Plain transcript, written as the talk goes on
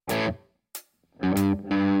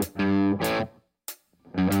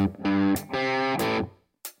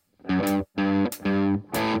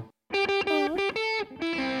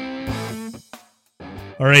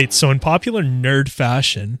All right, so in popular nerd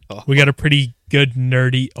fashion, we got a pretty good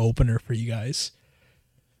nerdy opener for you guys.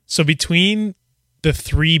 So between the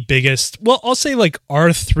three biggest, well, I'll say like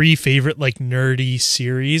our three favorite like nerdy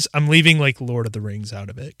series, I'm leaving like Lord of the Rings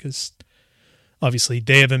out of it because obviously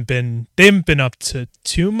they haven't been up to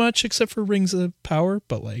too much except for Rings of Power,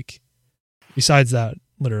 but like besides that,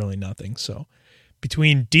 literally nothing. So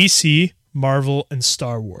between DC, Marvel, and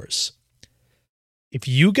Star Wars, if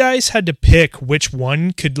you guys had to pick which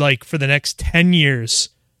one could like for the next 10 years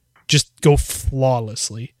just go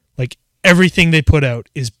flawlessly, like everything they put out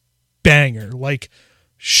is banger, like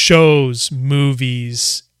shows,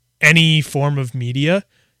 movies, any form of media,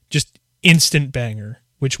 just instant banger,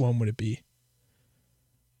 which one would it be?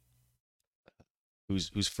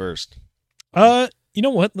 Who's first? You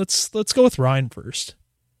know what? Let's go with Ryan first.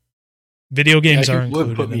 Video games are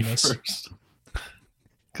included put me in this. first.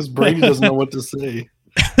 Because Brady doesn't know what to say.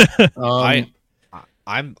 I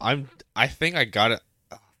think I got it.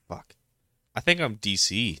 Oh, fuck. I think I'm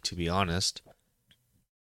DC, to be honest.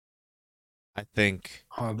 I think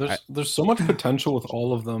there's so much potential with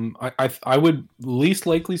all of them. I would least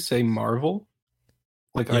likely say Marvel.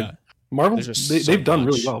 Marvel they've done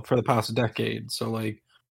really well for the past decade. So like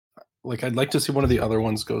I'd like to see one of the other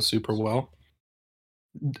ones go super well.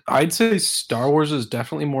 I'd say Star Wars is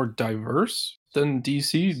definitely more diverse than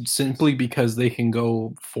DC simply because they can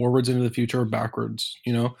go forwards into the future or backwards,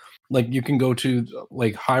 you know? Like you can go to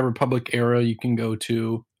like High Republic era, you can go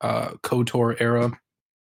to KOTOR era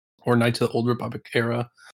or Knights of the Old Republic era.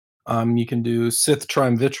 You can do Sith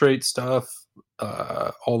Triumvirate stuff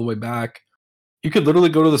all the way back. You could literally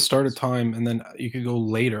go to the start of time and then you could go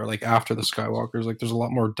later, like after the Skywalkers. Like there's a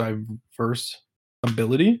lot more diverse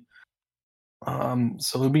ability.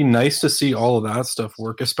 So it'd be nice to see all of that stuff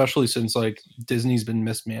work, especially since like Disney's been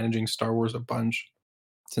mismanaging Star Wars a bunch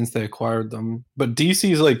since they acquired them. But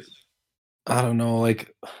DC's like, I don't know,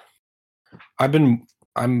 like I'm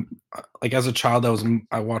like as a child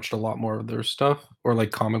I watched a lot more of their stuff or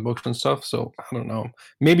like comic books and stuff. So I don't know.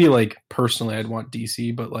 Maybe like personally I'd want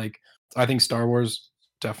DC, but like I think Star Wars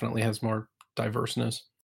definitely has more diverseness.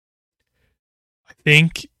 I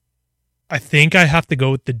think I have to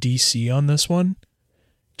go with the DC on this one.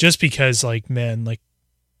 Just because like man, like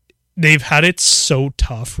they've had it so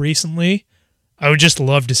tough recently. I would just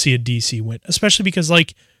love to see a DC win, especially because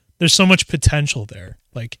like there's so much potential there.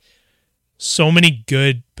 Like so many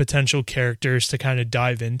good potential characters to kind of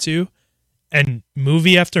dive into, and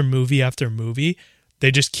movie after movie after movie,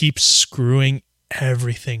 they just keep screwing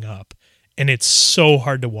everything up. And it's so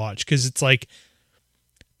hard to watch because it's like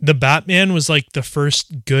the Batman was like the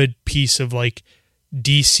first good piece of like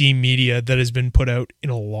DC media that has been put out in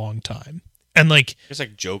a long time. And like it's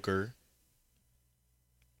like Joker.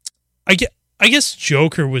 I guess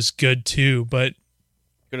Joker was good too, but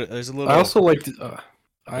there's a little I also liked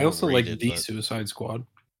the Suicide Squad.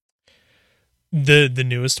 The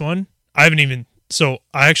newest one? I haven't even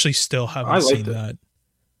I actually still haven't seen that.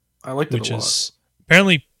 I liked it a lot. Is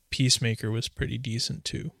apparently Peacemaker was pretty decent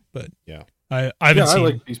too, but yeah. I haven't seen. I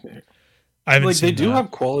like Peacemaker. I haven't seen they do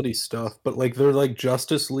have quality stuff, but like they're like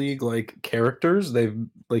Justice League like characters, they've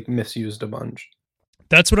like misused a bunch.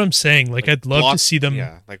 That's what I'm saying. Like I'd love to see them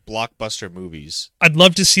like blockbuster movies. I'd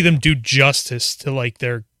love to see them do justice to like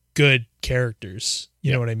their good characters.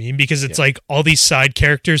 You know what I mean? Because it's like all these side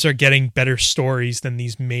characters are getting better stories than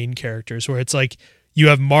these main characters, where it's like you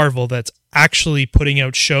have Marvel that's actually putting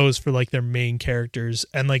out shows for like their main characters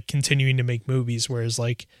and like continuing to make movies, whereas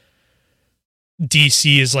like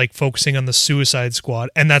DC is like focusing on the Suicide Squad,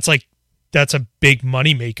 and that's a big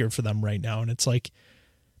money maker for them right now. And it's like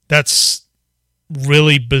that's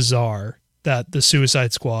really bizarre that the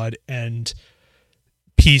Suicide Squad and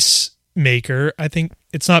Peacemaker, I think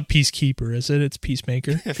it's not Peacekeeper, is it? It's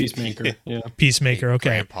Peacemaker. Peacemaker, yeah. Peacemaker,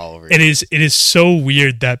 okay. It is so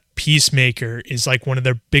weird that Peacemaker is like one of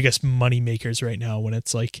their biggest money makers right now, when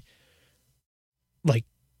it's like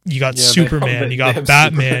you got Superman, you got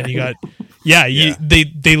Batman, you got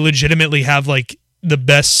they legitimately have like the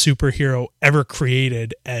best superhero ever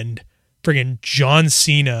created, and friggin' John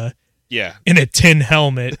Cena in a tin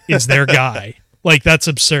helmet is their guy. Like that's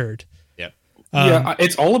absurd.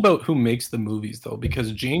 It's all about who makes the movies though,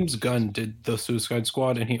 because James Gunn did the Suicide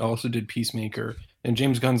Squad and he also did Peacemaker, and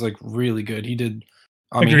James Gunn's like really good. He did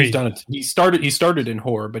he's done it. He started in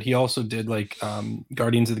horror, but he also did like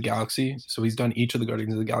Guardians of the Galaxy. So he's done each of the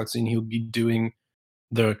Guardians of the Galaxy, and he'll be doing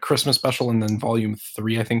the Christmas special and then Volume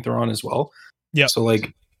 3 I think they're on as well. Yeah. So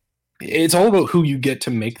like it's all about who you get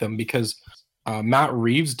to make them, because Matt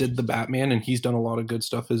Reeves did the Batman and he's done a lot of good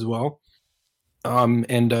stuff as well. I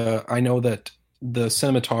know that the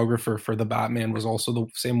cinematographer for the Batman was also the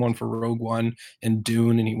same one for Rogue One and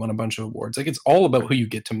Dune, and he won a bunch of awards. Like, it's all about who you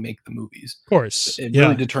get to make the movies. Of course. It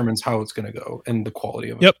really determines how it's going to go and the quality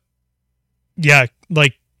of it. Yep. Yeah,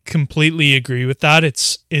 like, completely agree with that.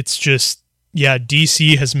 It's just, yeah,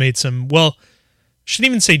 DC has made some, well, shouldn't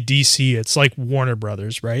even say DC, it's like Warner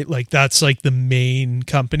Brothers, right? Like, that's like the main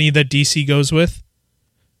company that DC goes with.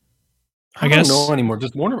 I guess. Don't know anymore.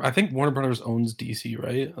 Just Warner. I think Warner Brothers owns DC,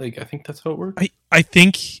 right? Like, I think that's how it works. I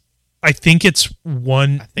think it's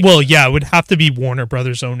one. Well, yeah, it would have to be Warner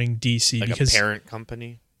Brothers owning DC, like because a parent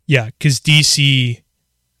company. Yeah, because DC.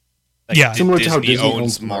 Like, yeah, similar Disney to how Disney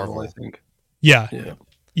owns Marvel. I think. Yeah,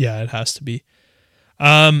 it has to be.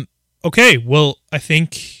 Okay, well, I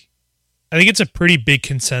think it's a pretty big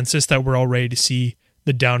consensus that we're all ready to see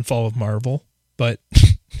the downfall of Marvel, but.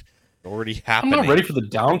 Already happening. I'm not ready for the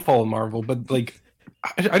downfall of Marvel, but like,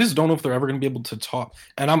 I just don't know if they're ever going to be able to top.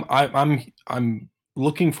 And I'm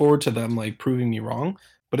looking forward to them like proving me wrong.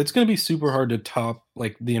 But it's going to be super hard to top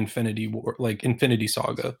like the Infinity War, like Infinity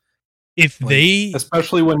Saga. If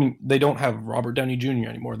especially when they don't have Robert Downey Jr.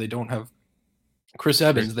 anymore, they don't have Chris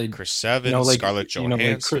Evans. Chris Evans, Scarlett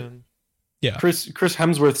Johansson. Chris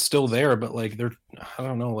Hemsworth's still there, but like I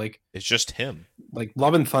don't know, like it's just him. Like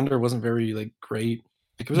Love and Thunder wasn't very like great.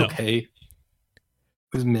 Like, it was okay. It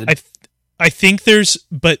was mid. I think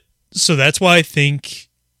so that's why I think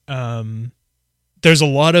there's a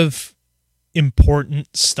lot of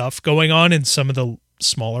important stuff going on in some of the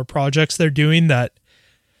smaller projects they're doing that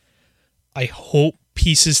I hope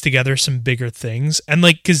pieces together some bigger things. And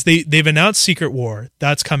like, because they've announced Secret War,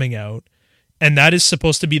 that's coming out, and that is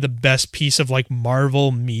supposed to be the best piece of like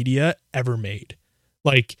Marvel media ever made.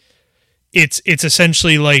 Like, it's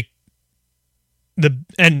essentially like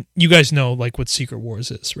and you guys know like what Secret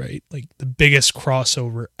Wars is, right? Like the biggest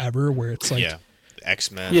crossover ever, where it's like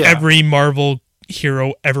X-Men, every Marvel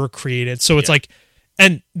hero ever created. So it's like,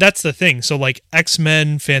 and that's the thing. So like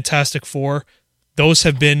X-Men, Fantastic Four, those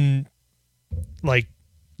have been like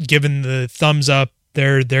given the thumbs up.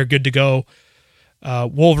 They're good to go.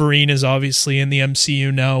 Wolverine is obviously in the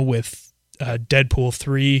MCU now with Deadpool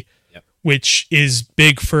 3, which is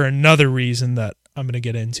big for another reason that I'm going to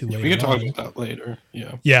get into later. We can talk about that later.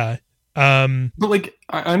 Yeah. Yeah. But like,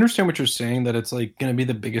 I understand what you're saying, that it's like going to be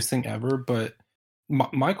the biggest thing ever. But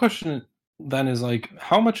my question then is like,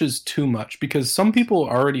 how much is too much? Because some people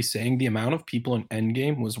are already saying the amount of people in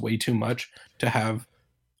Endgame was way too much to have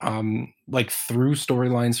like through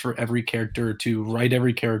storylines for every character, to write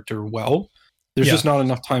every character well. There's just not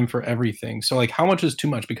enough time for everything. So like, how much is too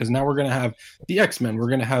much? Because now we're going to have the X-Men, we're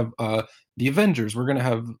going to have the Avengers, we're going to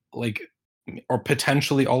have like, or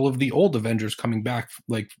potentially all of the old Avengers coming back.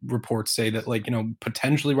 Like, reports say that, like, you know,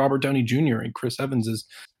 potentially Robert Downey Jr. and Chris Evans is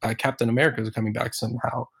Captain America is coming back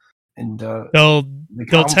somehow. And they'll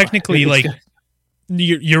technically like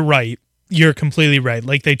you're right. You're completely right.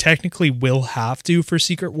 Like, they technically will have to for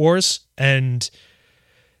Secret Wars, and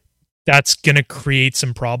that's gonna create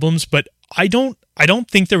some problems. But I don't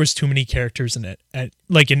think there was too many characters in it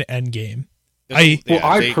like in Endgame.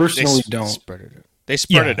 I personally don't. They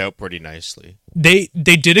spread it out pretty nicely. They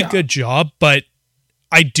did a good job, but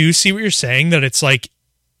I do see what you're saying, that it's like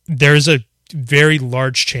there's a very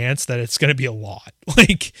large chance that it's going to be a lot.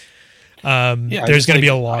 Like, there's going to be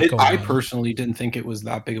a lot going on. I personally didn't think it was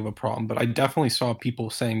that big of a problem, but I definitely saw people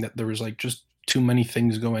saying that there was like just too many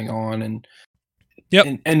things going on, and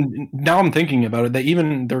and now I'm thinking about it, that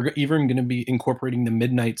they're even going to be incorporating the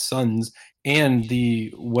Midnight Suns and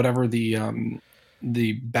the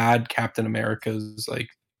bad Captain America's like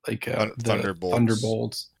the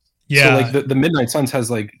Thunderbolts. Yeah. So like the Midnight Suns has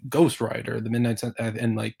like Ghost Rider, the Midnight Suns,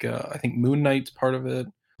 and like I think Moon Knight's part of it.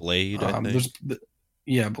 Blade. I think.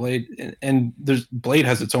 Blade, and there's Blade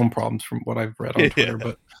has its own problems from what I've read on Twitter,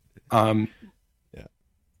 but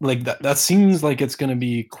like that seems like it's going to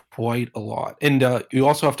be quite a lot. And you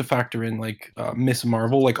also have to factor in like Miss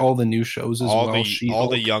Marvel, like all the new shows as well. All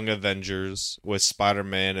the Young Avengers with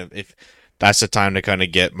Spider-Man, if that's the time to kind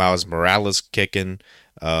of get Miles Morales kicking.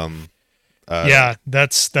 That's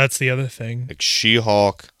the other thing. Like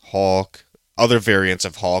She-Hulk, Hulk, other variants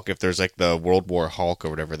of Hulk, if there's like the World War Hulk or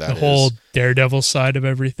whatever that is. The whole Daredevil side of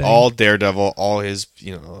everything. All Daredevil, all his,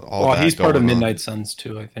 he's part of Midnight Suns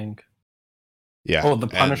too, I think. Yeah. Oh, the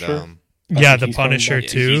Punisher. The Punisher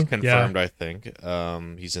too. He's confirmed, I think.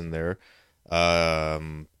 He's in there.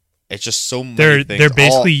 It's just so many things. They're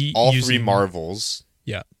basically all three Marvels.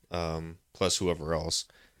 Yeah. Plus whoever else.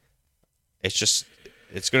 It's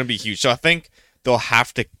going to be huge. So I think they'll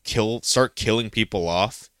have to start killing people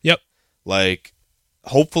off. Yep. Like,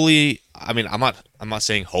 hopefully, I mean, I'm not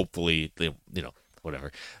saying hopefully,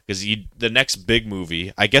 whatever. Because the next big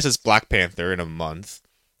movie, I guess it's Black Panther in a month.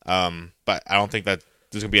 But I don't think that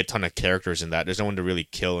there's gonna be a ton of characters in that. There's no one to really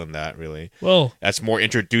kill in that, really. Well, that's more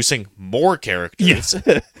introducing more characters.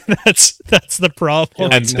 Yeah, that's the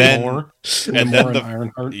problem. And then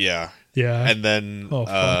Ironheart. Yeah. And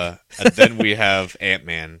then we have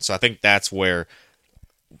Ant-Man. So I think that's where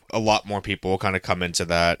a lot more people will kind of come into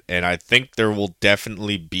that, and I think there will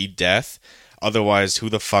definitely be death. Otherwise, who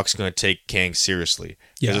the fuck's gonna take Kang seriously?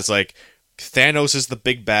 Because it's like Thanos is the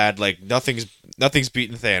big bad. Like nothing's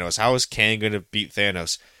beating Thanos. How is Kang gonna beat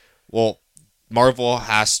Thanos? Well, Marvel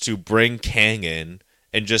has to bring Kang in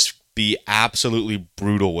and just be absolutely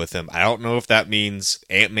brutal with him. I don't know if that means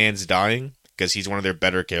Ant-Man's dying because he's one of their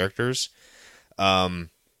better characters.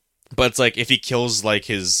 But it's like if he kills like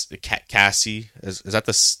his Cassie, is that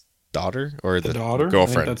the daughter or the daughter?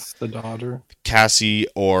 girlfriend? I think that's the daughter. Cassie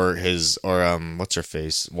or what's her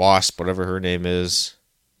face? Wasp, whatever her name is.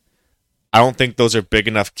 I don't think those are big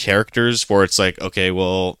enough characters where it's like, okay,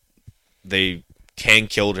 well, Kang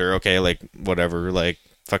killed her. Okay, like whatever, like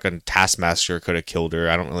fucking Taskmaster could have killed her.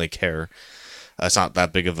 I don't really care. It's not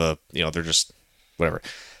that big of a, they're just whatever.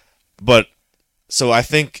 But so I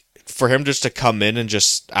think for him just to come in and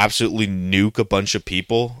just absolutely nuke a bunch of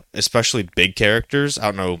people, especially big characters, I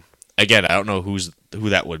don't know. Again, I don't know who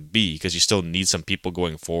that would be because you still need some people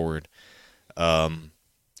going forward.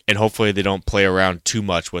 And hopefully they don't play around too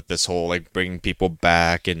much with this whole like bringing people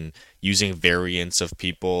back and using variants of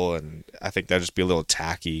people, and I think that'd just be a little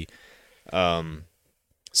tacky.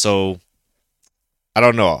 So I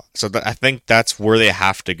don't know. So I think that's where they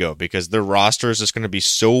have to go because their roster is just going to be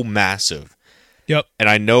so massive. Yep. And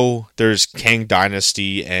I know there's Kang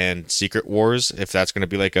Dynasty and Secret Wars. If that's going to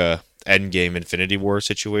be like a Endgame Infinity War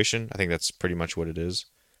situation, I think that's pretty much what it is.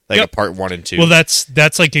 Like a part 1 and 2. Well,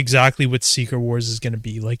 that's like exactly what Secret Wars is going to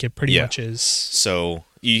be. Like it pretty much is. So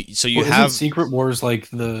you have Secret Wars like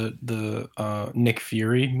the Nick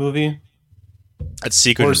Fury movie. That's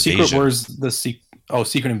Secret Invasion. Secret Wars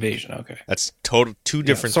Secret Invasion. Okay, that's two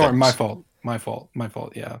different. Sorry, things. my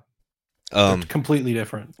fault. Yeah, completely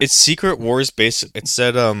different. It's Secret Wars. It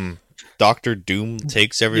said Doctor Doom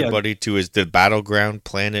takes everybody to the battleground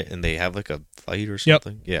planet, and they have like a fight or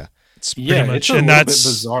something. Yep. Yeah. It's a little bit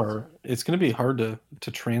bizarre. It's going to be hard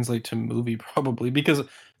to translate to movie probably because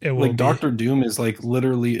Doctor Doom is like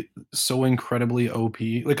literally so incredibly OP.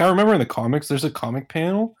 Like I remember in the comics, there's a comic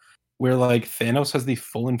panel where like Thanos has the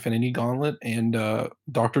full Infinity Gauntlet and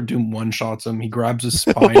Doctor Doom one-shots him. He grabs his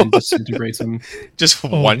spine and disintegrates him. Just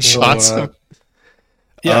one-shots him?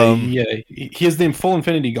 Yeah, he has the full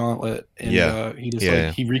Infinity Gauntlet, and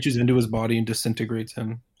he reaches into his body and disintegrates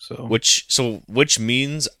him. Which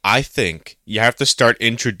means I think you have to start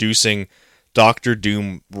introducing Doctor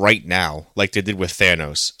Doom right now, like they did with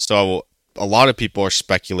Thanos. So a lot of people are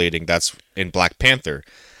speculating that's in Black Panther.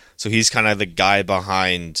 So he's kind of the guy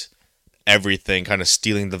behind everything, kind of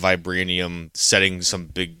stealing the vibranium, setting some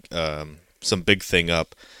big thing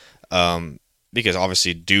up. Because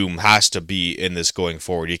obviously Doom has to be in this going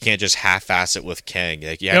forward. You can't just half-ass it with Kang.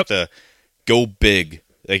 Like you have to go big.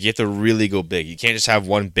 Like you have to really go big. You can't just have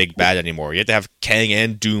one big bad anymore. You have to have Kang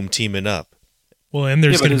and Doom teaming up. Well, and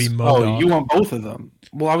there's going to be MODOK. Oh, you want both of them?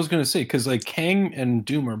 Well, I was going to say because like Kang and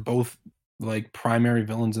Doom are both like primary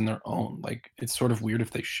villains in their own. Like it's sort of weird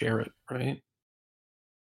if they share it, right?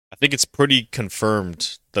 I think it's pretty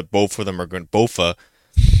confirmed that both of them are going. Bofa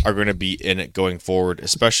are going to be in it going forward,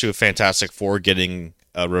 especially with Fantastic Four getting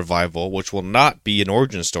a revival, which will not be an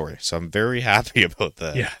origin story. So I'm very happy about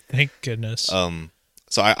that. Yeah, thank goodness.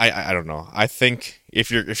 So I don't know. I think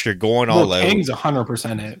if you're going all out, Kang's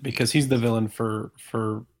 100% it because he's the villain for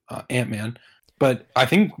Ant-Man. But I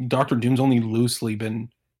think Doctor Doom's only loosely been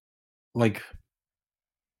like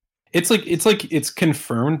it's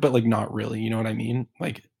confirmed, but like not really. You know what I mean?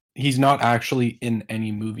 Like he's not actually in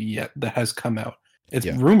any movie yet that has come out. It's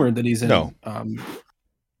rumored that he's in. No.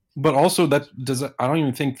 But also I don't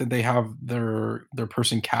even think that they have their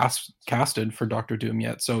person casted for Doctor Doom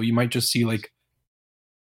yet. So you might just see like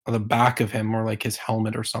the back of him or like his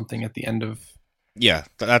helmet or something at the end of. Yeah,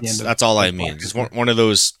 that's all I mean. It's one of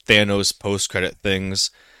those Thanos post-credit things.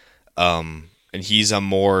 And he's a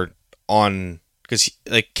more on because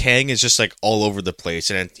like Kang is just like all over the place,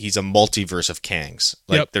 and he's a multiverse of Kangs.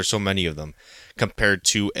 Like there's so many of them compared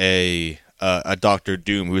to a Doctor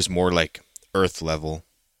Doom who's more like Earth level.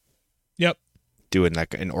 Yep. Doing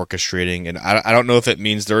that and orchestrating, and I don't know if it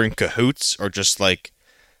means they're in cahoots or just like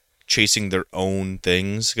chasing their own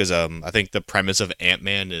things. Because I think the premise of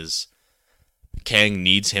Ant-Man is Kang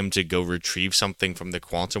needs him to go retrieve something from the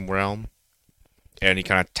quantum realm, and he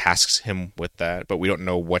kind of tasks him with that, but we don't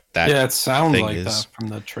know what that. Yeah, it sounds thing like is. that from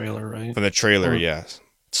the trailer, right? From the trailer, Or- yeah.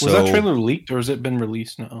 So, Was that trailer leaked or has it been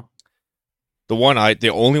released now? the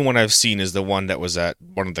only one I've seen is the one that was at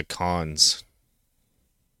one of the cons.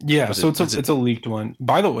 Yeah, Was so it- it's a leaked one.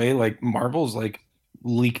 By the way, like Marvel's like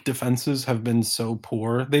leak defenses have been so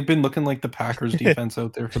poor. They've been looking like the Packers defense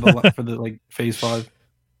out there for the like Phase 5.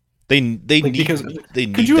 They Like, need because they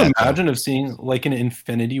need could you that, though. imagine of seeing like an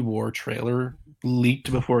Infinity War trailer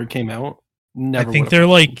leaked before it came out? Never. I think would've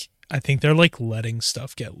they're like letting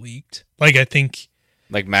stuff get leaked. Like I think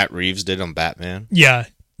like Matt Reeves did on Batman? yeah,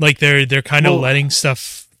 like they're kind of Well- letting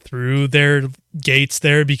stuff through their gates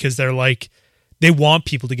there because they're like they want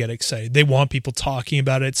people to get excited. They want people talking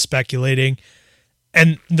about it, speculating.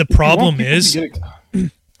 And the They want problem people to is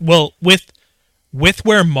get- well, with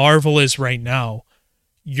where Marvel is right now,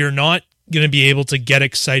 you're not going to be able to get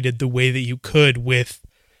excited the way that you could with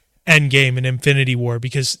Endgame and Infinity War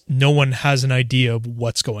because no one has an idea of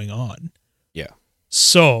what's going on. Yeah.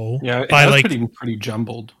 So, yeah, by that's like pretty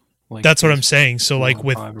jumbled. Like that's what I'm it's- saying. So like 4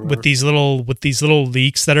 with or 5 or with whatever. these little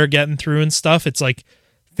leaks that are getting through and stuff, it's like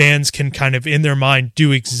fans can kind of in their mind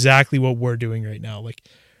do exactly what we're doing right now. Like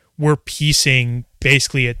we're piecing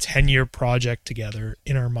basically a 10-year project together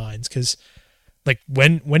in our minds cuz like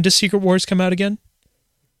when does Secret Wars come out again?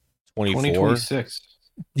 24? 2026.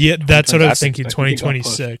 Yeah, that's what I was 2026. thinking. I think it got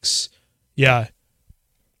 2026. Yeah,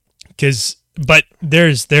 but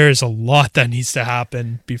there's a lot that needs to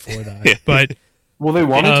happen before that. But Well, they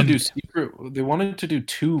wanted Um, to do secret. They wanted to do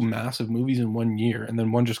 2 massive movies in 1 year, and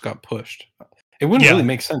then one just got pushed. It wouldn't Yeah. really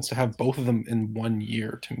make sense to have both of them in 1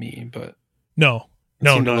 year to me, but no, it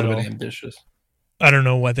seemed not a at little all. bit ambitious. I don't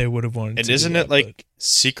know why they would have wanted. And to isn't do it that, like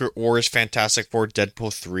Secret Wars, Fantastic Four,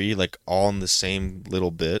 Deadpool 3, like all in the same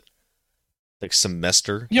little bit? Like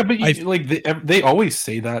semester? Yeah, but I've- like they always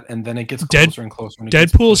say that, and then it gets Dead- closer and closer. And it but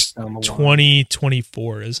gets Deadpool's pushed down the line.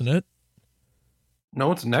 2024, isn't it?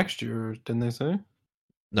 No, it's next year, didn't they say?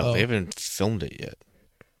 No, Oh. they haven't filmed it yet.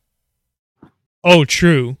 Oh,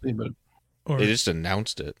 true. Yeah, but Or They just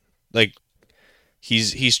announced it. Like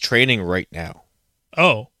he's training right now.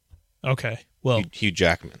 oh, okay. Well, Hugh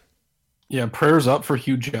Jackman. yeah, prayers up for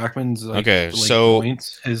Hugh Jackman's Okay, so-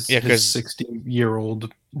 joints, his yeah, 'cause-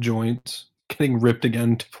 60-year-old joints getting ripped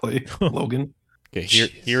again to play Logan. Okay, Jeez.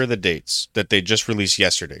 here are the dates that they just released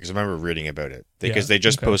yesterday because I remember reading about it because Yeah, they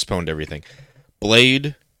just okay. postponed everything.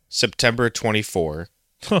 Blade, September 24.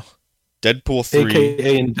 Huh. Deadpool 3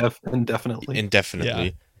 AKA indefinitely.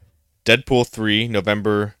 indefinitely. Deadpool 3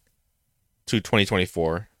 November to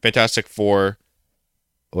 2024. Fantastic Four.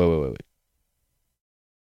 Wait.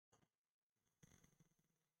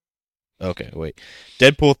 Okay, wait.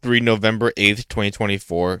 Deadpool 3 November 8th,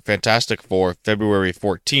 2024. Fantastic Four February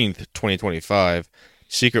 14th, 2025.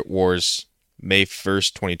 Secret Wars May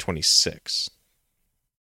 1st, 2026.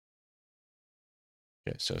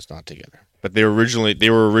 Okay, so it's not together. But they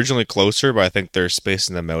were originally closer, but I think they're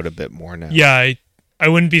spacing them out a bit more now. yeah, I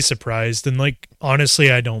wouldn't be surprised, and like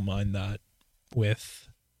honestly, I don't mind that with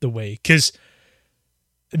the way because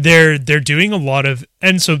they're doing a lot of,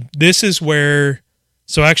 and so this is where.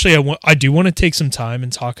 So actually, I do want to take some time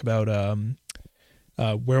and talk about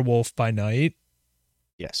Werewolf by Night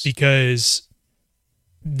Yes. because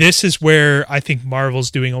this is where I think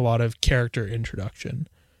Marvel's doing a lot of character introduction,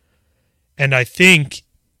 and I think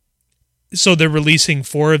so. They're releasing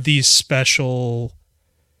 4 of these special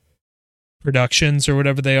productions or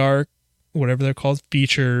whatever they're called,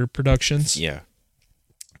 feature productions. Yeah.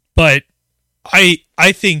 But I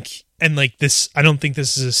think, and like this, I don't think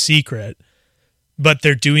this is a secret, but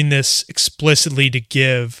they're doing this explicitly to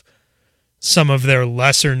give some of their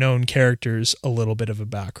lesser known characters a little bit of a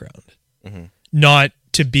background. Mhm. Not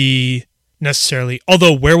to be necessarily,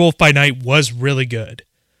 although Werewolf by Night was really good.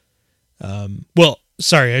 Well,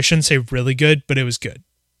 sorry, I shouldn't say really good, but it was good.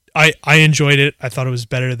 I enjoyed it. I thought it was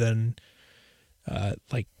better than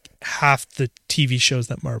like half the TV shows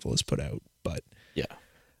that Marvel has put out. But Yeah.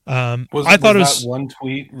 I thought it was that one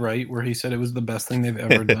tweet right where he said it was the best thing they've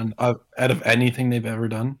ever done out of anything they've ever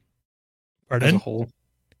done as a pardon? whole.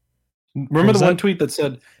 Remember was the one that? tweet that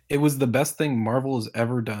said it was the best thing Marvel has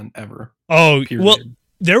ever done ever. Oh, Period. well,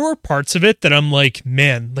 there were parts of it that I'm like,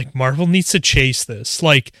 man, like Marvel needs to chase this.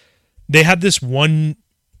 Like they had this one,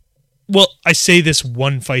 well, I say this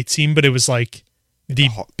one fight scene, but it was like the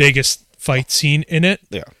biggest fight scene in it.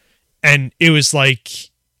 Yeah. And it was like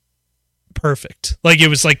perfect. Like it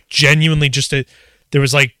was like genuinely just there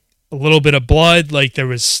was like a little bit of blood. Like there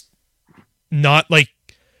was not like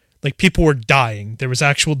people were dying. There was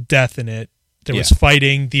actual death in it. There was Yeah.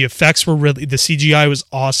 fighting. The effects were really, the CGI was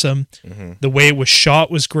awesome. Mhm. The way it was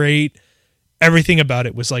shot was great. everything about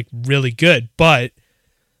it was like really good. But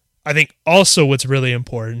I think also what's really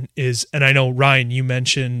important is, and I know Ryan, you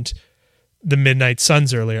mentioned the Midnight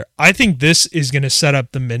Suns earlier. I think this is going to set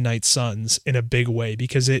up the Midnight Suns in a big way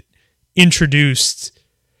because it introduced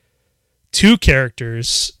two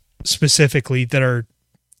characters specifically that are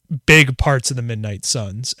big parts of the Midnight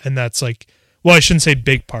Suns. And that's like, well, I shouldn't say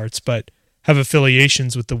big parts, but have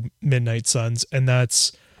affiliations with the Midnight Suns. And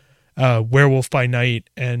that's Werewolf by Night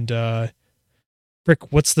and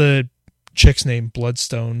Rick, what's the chick's name?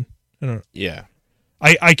 Bloodstone. I don't know. Yeah.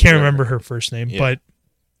 I can't remember her first name, but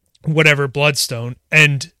whatever, Bloodstone.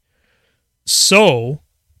 And so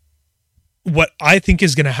what I think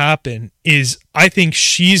is going to happen is I think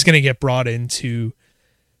she's going to get brought into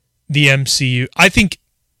the MCU. I think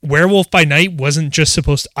Werewolf by Night wasn't just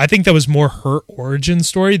supposed to, I think that was more her origin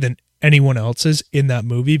story than anyone else's in that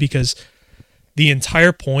movie, because the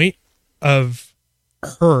entire point of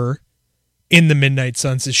her in the Midnight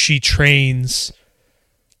Suns is she trains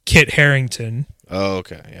Kit Harington. Oh,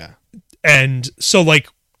 okay, yeah. And so like,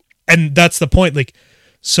 and that's the point. Like,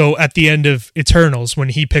 so at the end of Eternals, when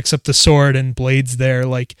he picks up the sword and Blade's there,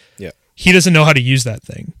 like, he doesn't know how to use that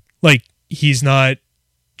thing. Like, he's not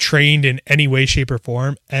trained in any way, shape, or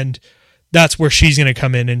form. And that's where she's going to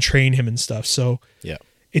come in and train him and stuff. So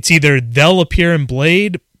it's either they'll appear in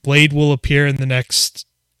Blade will appear in the next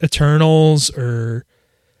Eternals, or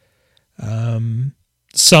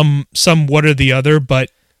some what or the other.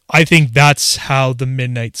 But I think that's how the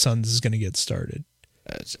Midnight Suns is going to get started.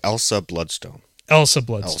 It's Elsa Bloodstone. Elsa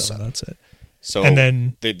Bloodstone, that's it. So and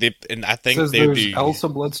then they and I think there's be Elsa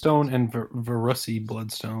Bloodstone and Verussi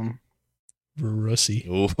Bloodstone. Verussi.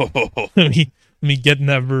 let me get in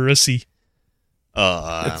that Verussi.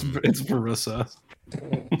 It's Verussa.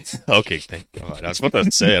 Okay, thank God. I was about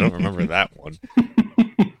to say I don't remember that one.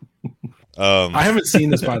 I haven't seen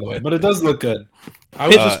this, by the way, but it does look good. I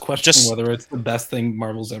was just questioning whether it's the best thing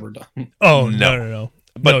Marvel's ever done. Oh no.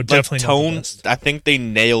 But no, definitely tone. not the best. I think they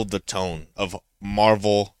nailed the tone of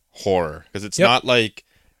Marvel horror, because it's not like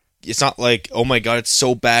oh my God, it's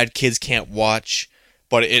so bad kids can't watch,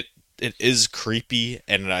 but it is creepy,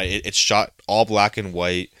 and it's shot all black and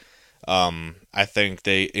white. I think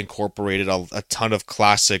they incorporated a ton of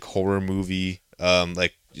classic horror movie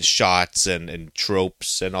like shots and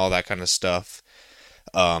tropes and all that kind of stuff.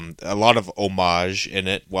 A lot of homage in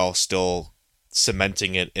it while still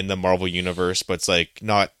cementing it in the Marvel universe, but it's like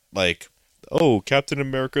not like, oh, Captain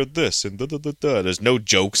America this and da da da da. There's no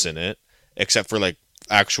jokes in it except for like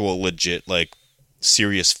actual legit like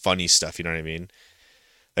serious funny stuff, you know what I mean?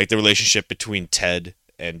 Like the relationship between Ted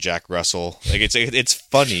and Jack Russell. Like it's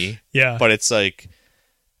funny, but it's like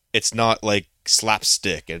it's not like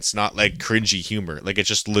slapstick. It's not like cringy humor. Like it's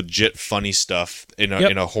just legit funny stuff in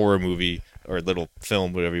a horror movie or little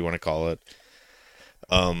film, whatever you want to call it.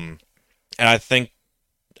 And I think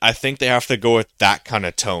they have to go with that kind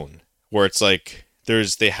of tone where it's like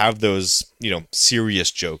they have those,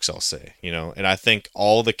 serious jokes, I'll say, and I think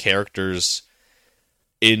all the characters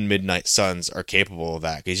in Midnight Suns are capable of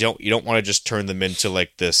that, because you don't want to just turn them into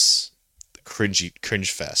like this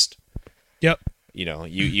cringe fest. Yep.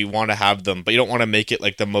 You want to have them, but you don't want to make it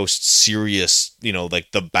like the most serious,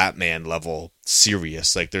 like the Batman level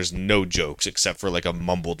serious. Like there's no jokes except for like a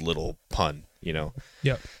mumbled little pun,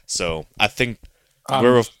 Yep. So I think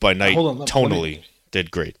Werewolf by Night tonally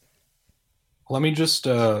did great. Let me just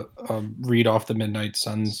read off the Midnight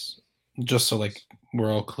Suns, just so like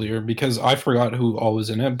we're all clear, because I forgot who all was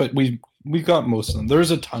in it, but we got most of them.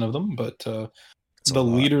 There's a ton of them, but the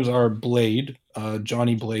leaders are Blade,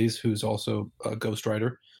 Johnny Blaze, who's also a Ghost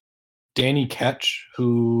Rider, Danny Ketch,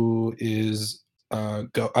 who is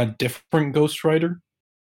a different Ghost Rider.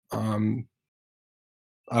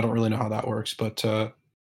 I don't really know how that works, but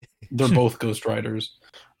they're both Ghost Riders.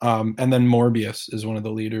 And then Morbius is one of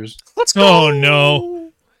the leaders. Let's go! Oh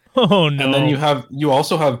no! And then you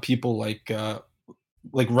also have people like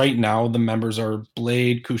right now the members are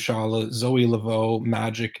Blade, Kushala, Zoe Laveau,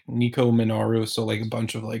 Magic, Nico Minoru. So like a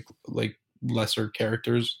bunch of like lesser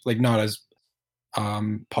characters, like not as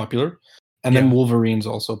popular. And then Wolverine's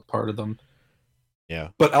also part of them. Yeah.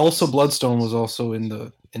 But Elsa Bloodstone was also in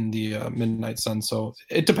the Midnight Sun, so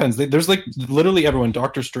it depends. There's like literally everyone: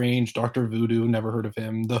 Doctor Strange, Doctor Voodoo, never heard of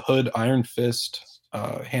him; The Hood, Iron Fist,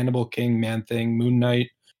 Hannibal King, Man Thing, Moon Knight,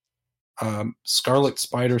 Scarlet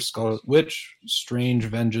Spider, Scarlet Witch, Strange,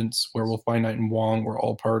 Vengeance, Werewolf by Night, and Wong were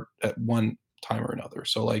all part at one time or another.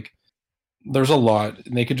 So like, there's a lot,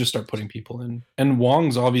 and they could just start putting people in. And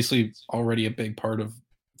Wong's obviously already a big part of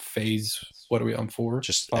Phase. What are we on 4?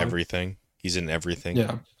 Just 5? Everything. He's in everything.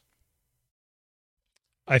 Yeah.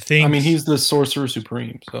 I think. I mean, he's the Sorcerer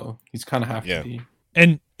Supreme, so he's kind of have to be.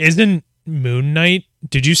 And isn't Moon Knight?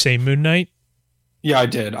 Did you say Moon Knight? Yeah, I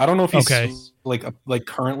did. I don't know if he's like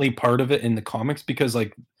currently part of it in the comics, because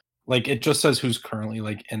like it just says who's currently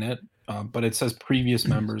like in it, but it says previous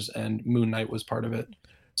members, and Moon Knight was part of it.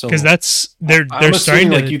 So because that's they're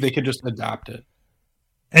starting to they could just adapt it,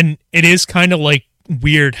 and it is kind of like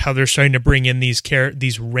weird how they're starting to bring in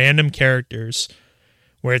these random characters,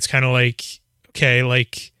 where it's kind of like, okay,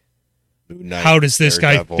 like Knight, how does this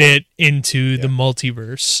Daredevil guy fit into the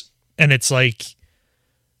multiverse? And it's like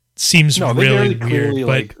seems really clearly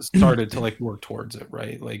weird, but started to work towards it,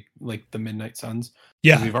 right? Like the Midnight Suns.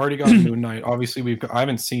 Yeah, so we've already got Moon Knight. Obviously, I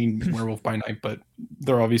haven't seen Werewolf by Night, but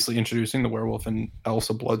they're obviously introducing the werewolf in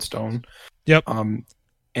Elsa Bloodstone. Yep.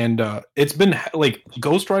 And it's been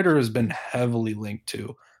Ghost Rider has been heavily linked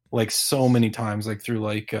to so many times,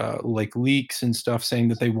 through leaks and stuff saying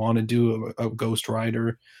that they want to do a Ghost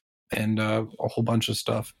Rider, and a whole bunch of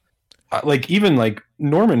stuff. Even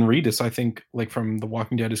Norman Reedus, I think, from The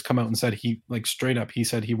Walking Dead, has come out and said he straight up he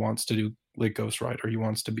said he wants to do Ghost Rider. He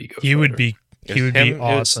wants to be Ghost Rider. He would be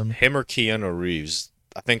awesome. Him or Keanu Reeves.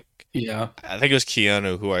 I think it was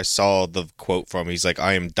Keanu who I saw the quote from. He's like,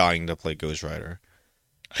 I am dying to play Ghost Rider.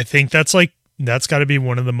 I think that's got to be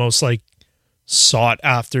one of the most sought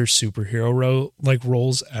after superhero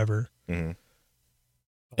roles ever. Mm-hmm.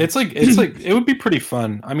 It's it would be pretty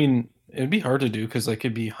fun. I mean, it'd be hard to do because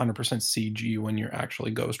it'd be 100% CG when you're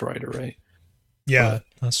actually Ghost Rider, right? Yeah,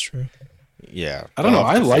 that's true. Yeah, I don't know.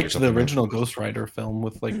 I liked the original Ghost Rider film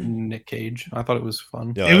with Nick Cage. I thought it was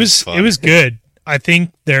fun. Yeah, it was good. I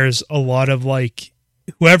think there's a lot of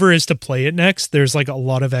whoever is to play it next, there's a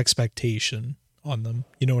lot of expectation on them.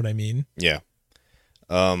 You know what I mean? Yeah.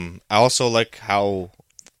 I also like how,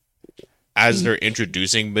 as they're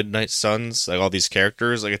introducing Midnight Suns, all these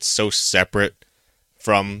characters, it's so separate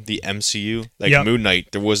from the MCU. Moon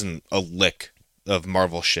Knight, there wasn't a lick of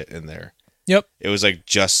Marvel shit in there. Yep. It was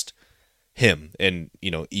just him and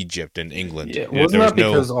Egypt and England. Yeah, wasn't that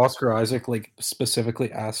because Oscar Isaac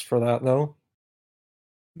specifically asked for that though?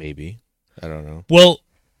 Maybe. I don't know. Well,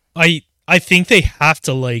 I think they have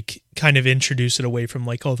to kind of introduce it away from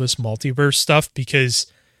all this multiverse stuff, because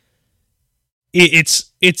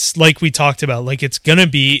it's like we talked about, it's gonna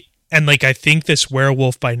be, and I think this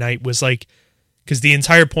Werewolf by Night was because the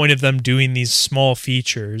entire point of them doing these small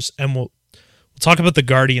features, and we'll talk about the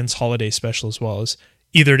Guardians holiday special as well, is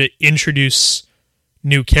either to introduce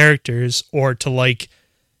new characters or to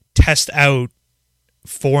test out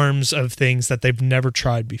forms of things that they've never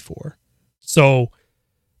tried before. So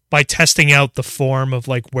by testing out the form of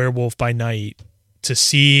Werewolf by Night to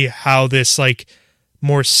see how this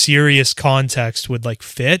more serious context would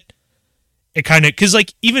fit, it kind of, because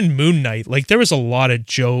even Moon Knight, there was a lot of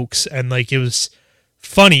jokes and it was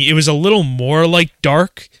funny. It was a little more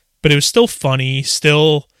dark, but it was still funny,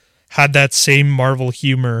 still had that same Marvel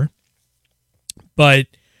humor. But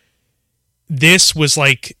this was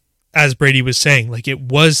as Brady was saying, it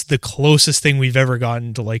was the closest thing we've ever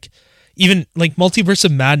gotten to even Multiverse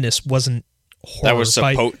of Madness wasn't horror.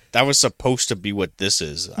 That was supposed to be what this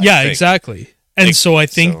is. I think. Exactly. And so I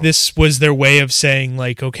think this was their way of saying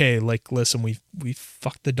okay, listen, we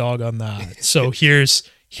fucked the dog on that. So here's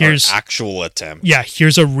an actual attempt. Yeah,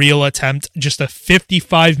 here's a real attempt, just a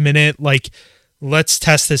 55-minute let's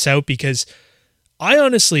test this out, because I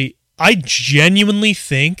genuinely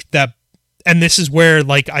think that, and this is where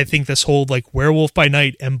I think this whole Werewolf by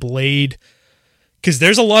Night and Blade, because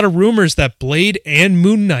there's a lot of rumors that Blade and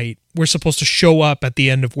Moon Knight were supposed to show up at the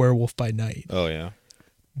end of Werewolf by Night. Oh yeah.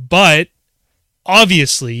 But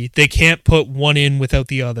obviously they can't put one in without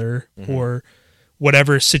the other, or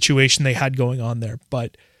whatever situation they had going on there.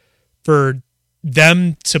 But for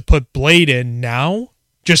them to put Blade in now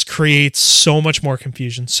just creates so much more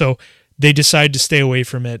confusion. So they decide to stay away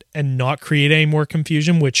from it and not create any more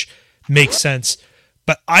confusion, which makes sense.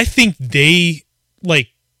 But I think they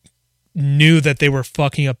knew that they were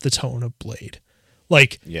fucking up the tone of Blade.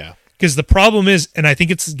 Yeah. Because the problem is, and I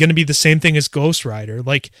think it's going to be the same thing as Ghost Rider,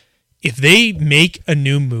 if they make a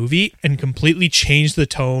new movie and completely change the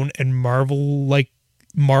tone and Marvelize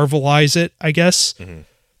it, I guess,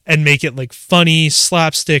 and make it funny,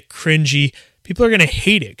 slapstick, cringy, people are going to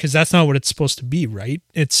hate it because that's not what it's supposed to be, right?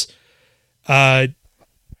 It's and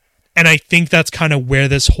I think that's kind of where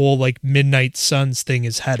this whole Midnight Suns thing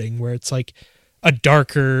is heading, where it's a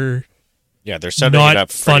darker, they're setting not it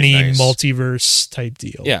up funny nice. Multiverse type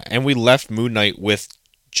deal. Yeah, and we left Moon Knight with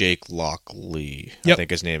Jake Lockley, I think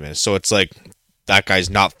his name is. So it's that guy's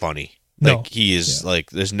not funny. He is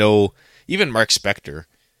there's no, even Mark Spector.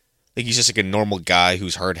 Like he's just like a normal guy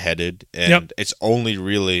who's hard headed, and it's only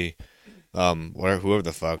really whoever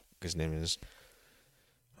the fuck his name is.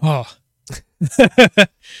 Oh.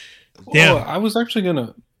 Yeah. I was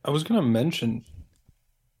gonna mention.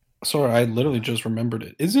 Sorry, I literally just remembered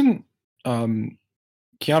it. Isn't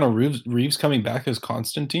Keanu Reeves coming back as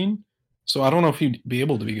Constantine? So I don't know if he'd be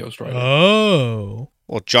able to be Ghost Rider. Oh.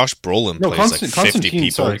 Well, Josh Brolin plays like 50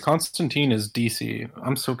 people. Sorry, Constantine is DC.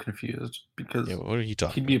 I'm so confused because what are you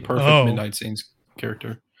talking? He'd be a perfect Midnight Saints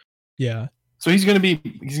character. Yeah. So he's gonna be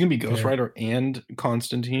Ghost Rider and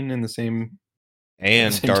Constantine in the same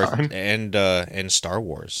Darth time. and Star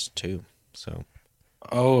Wars too. So.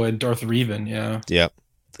 Oh, and Darth Revan, yeah. Yep.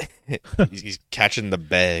 He's catching the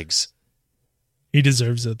bags. He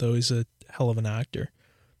deserves it though. He's a hell of an actor.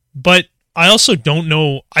 But I also don't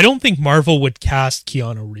know. I don't think Marvel would cast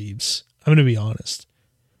Keanu Reeves. I'm going to be honest.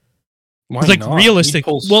 Why not? Realistic. He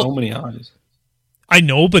pulls so many eyes. I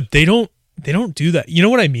know, but they don't do that. You know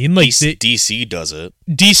what I mean? Like DC does it.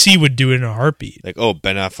 DC would do it in a heartbeat. Like, oh,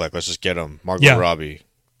 Ben Affleck, let's just get him. Margot Robbie,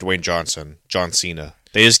 Dwayne Johnson, John Cena.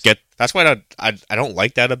 They just get. That's why I don't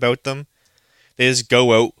like that about them. They just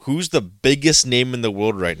go out. Who's the biggest name in the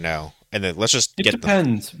world right now? And then let's just get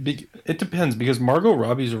them. It depends because Margot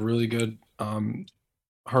Robbie's a really good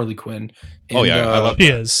Harley Quinn. And, I love he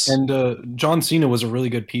is. And John Cena was a really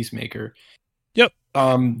good Peacemaker. Yep.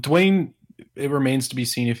 Dwayne, it remains to be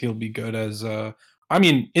seen if he'll be good as. I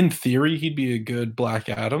mean, in theory, he'd be a good Black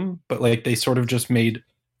Adam, but like they sort of just made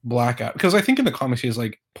Black Adam because I think in the comics he has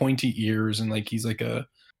like pointy ears and like he's like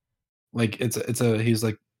he's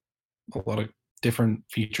like a lot of different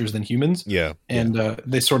features than humans. Yeah. And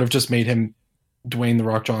they sort of just made him Dwayne The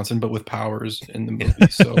Rock Johnson, but with powers in the movie.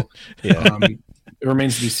 So it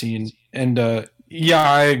remains to be seen. And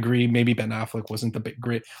I agree. Maybe Ben Affleck wasn't the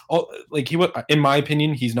great. Like he would, in my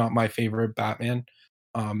opinion, he's not my favorite Batman.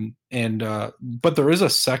 But there is a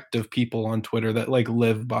sect of people on Twitter that like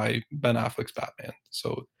live by Ben Affleck's Batman.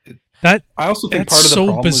 So I also think part of the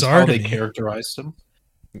problem was how they characterized him.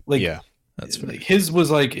 Like, that's like his was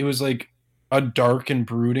like it was like a dark and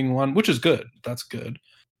brooding one, which is good. That's good.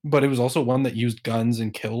 But it was also one that used guns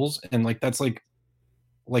and kills, and like that's like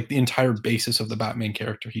the entire basis of the Batman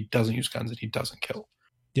character. He doesn't use guns and he doesn't kill.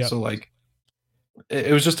 Yeah. So like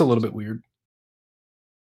it was just a little bit weird.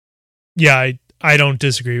 Yeah, I don't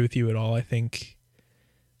disagree with you at all. I think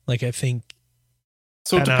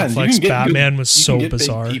so Ben Affleck's Batman was so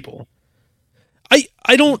bizarre.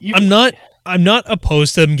 I'm not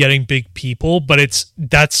opposed to them getting big people, but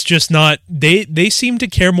that's just not they seem to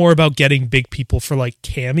care more about getting big people for like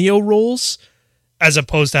cameo roles as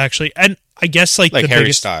opposed to actually, and I guess like the Harry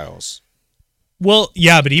biggest, Styles. Well,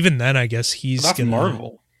 yeah, but even then I guess he's that's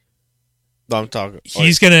Marvel. No, I'm talking.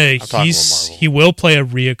 He will play a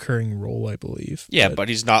reoccurring role, I believe. Yeah, but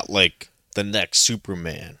he's not like the next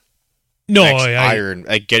Superman. No, Iron,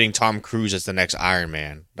 like getting Tom Cruise as the next Iron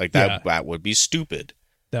Man, like that. That would be stupid.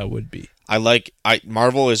 That would be.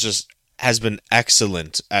 Marvel has been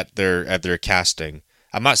excellent at their casting.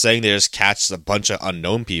 I'm not saying they just cast a bunch of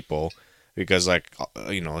unknown people because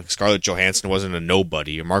Scarlett Johansson wasn't a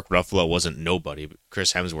nobody or Mark Ruffalo wasn't nobody,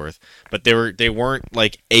 Chris Hemsworth, but they weren't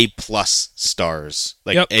like A+ stars,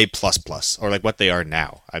 like A++ or like what they are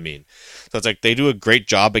now. I mean, so it's like they do a great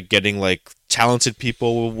job at getting like talented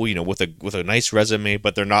people, with a nice resume,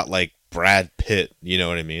 but they're not like Brad Pitt, you know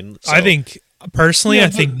what I mean? So, I think personally, I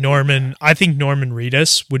think Norman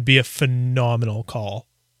Reedus would be a phenomenal call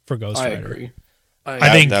for Ghost Rider. Agree.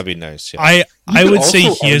 I think that'd be nice. Yeah. I would say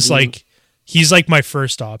he's like my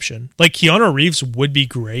first option. Like Keanu Reeves would be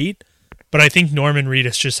great, but I think Norman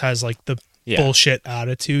Reedus just has like the bullshit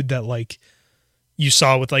attitude that like you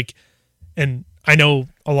saw with like, and I know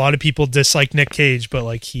a lot of people dislike Nick Cage, but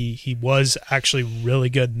like he was actually really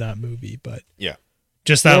good in that movie. But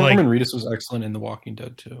just that Norman Reedus was excellent in The Walking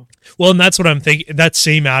Dead too. Well, and that's what I'm thinking. That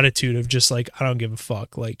same attitude of just like I don't give a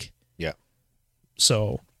fuck. Like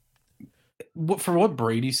so. For what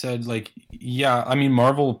Brady said, like I mean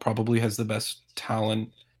Marvel probably has the best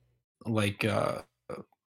talent. Like I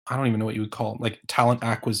don't even know what you would call it, like talent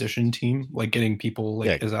acquisition team, like getting people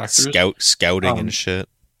like as actors, scouting and shit.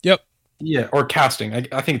 Yep. Yeah, or casting.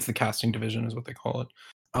 I think it's the casting division is what they call it.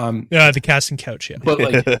 The casting couch. Yeah, but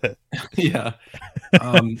like,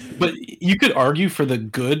 but you could argue for the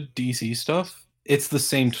good DC stuff, it's the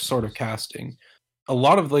same sort of casting. A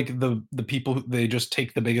lot of like the people who they just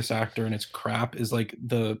take the biggest actor and it's crap is like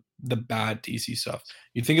the bad DC stuff.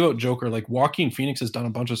 You think about Joker, like Joaquin Phoenix has done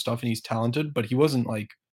a bunch of stuff and he's talented, but he wasn't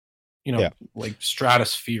like, like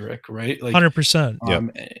stratospheric, right? Like 100%.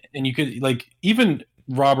 And you could like even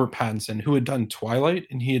Robert Pattinson, who had done Twilight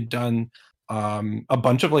and he had done a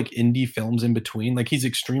bunch of like indie films in between. Like he's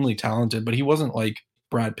extremely talented, but he wasn't like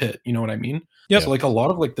Brad Pitt. You know what I mean? Yeah. So like a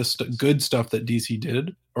lot of like the good stuff that DC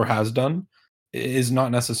did or has done is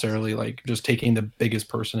not necessarily like just taking the biggest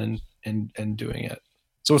person and doing it.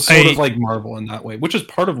 So it's sort of like Marvel in that way, which is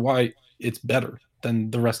part of why it's better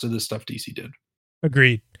than the rest of the stuff DC did.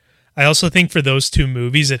 Agreed. I also think for those two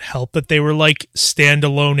movies, it helped that they were like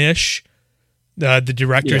standalone-ish. The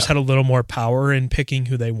directors had a little more power in picking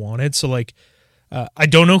who they wanted. So like, I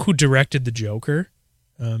don't know who directed the Joker.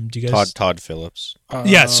 Do you guys? Todd Phillips.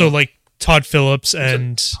 Yeah. So like Todd Phillips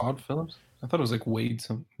and Todd Phillips. I thought it was like Wade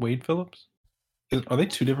Phillips. Are they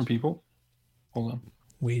two different people? Hold on.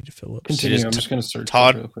 Wade Phillips. Continue. I'm just going to search.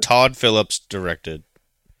 Todd Phillips directed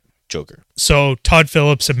Joker. So Todd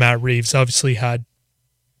Phillips and Matt Reeves obviously had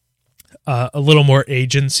a little more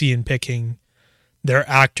agency in picking their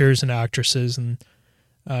actors and actresses, and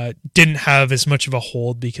didn't have as much of a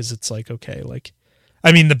hold because it's like, okay, like,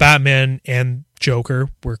 I mean, the Batman and Joker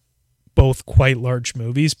were both quite large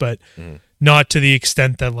movies, but not to the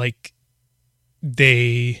extent that like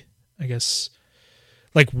they, I guess,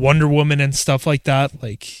 like Wonder Woman and stuff like that,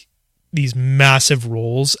 like these massive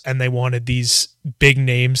roles, and they wanted these big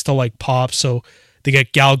names to like pop. So they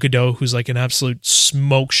get Gal Gadot, who's like an absolute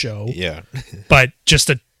smoke show. Yeah. But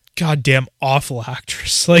just a goddamn awful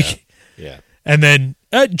actress. Like, yeah. And then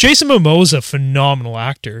Jason Momoa is a phenomenal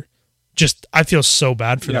actor. Just, I feel so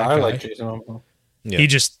bad for that guy. I like Jason Momoa. Yeah. He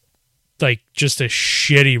just a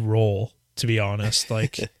shitty role, to be honest.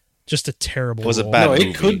 Like, just a terrible was role. A bad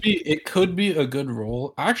movie. It could be a good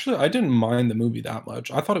role. Actually, I didn't mind the movie that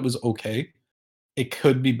much. I thought it was okay. It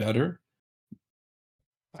could be better.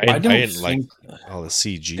 I didn't like all the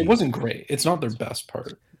CG. It wasn't great. It's not their best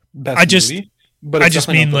part. I just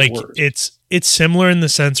mean like it's similar in the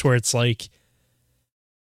sense where it's like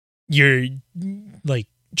you're like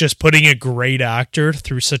just putting a great actor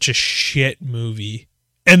through such a shit movie,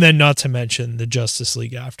 and then not to mention the Justice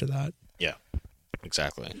League after that. Yeah,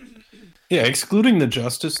 exactly. Yeah, excluding the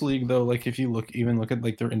Justice League though, like if you look at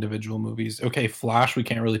like their individual movies. Okay, Flash we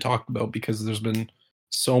can't really talk about because there's been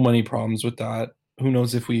so many problems with that. Who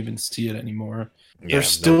knows if we even see it anymore? Yeah, they're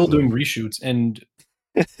still doing reshoots, and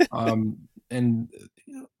and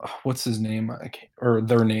what's his name? Or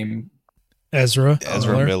their name? Ezra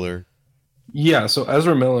Miller. Yeah, so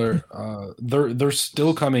Ezra Miller, they're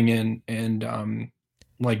still coming in and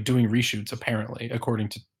like doing reshoots apparently, according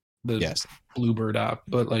to the Bluebird app.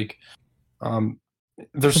 But like,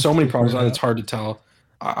 there's so many problems that it's hard to tell.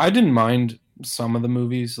 I didn't mind some of the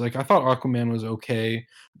movies. Like I thought Aquaman was okay.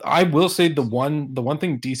 I will say the one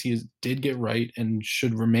thing DC did get right and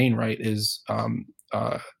should remain right is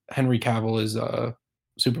Henry Cavill is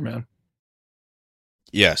Superman.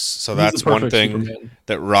 Yes, so that's one thing Superman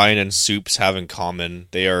that Ryan and Soups have in common.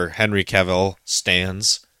 They are Henry Cavill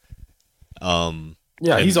stans.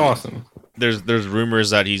 Yeah, he's awesome. There's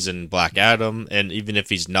rumors that he's in Black Adam, and even if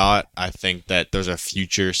he's not, I think that there's a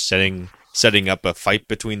future setting up a fight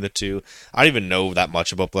between the two. I don't even know that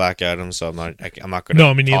much about Black Adam, so I'm not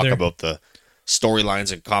going to talk about the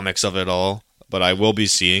storylines and comics of it all. But I will be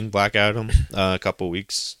seeing Black Adam a couple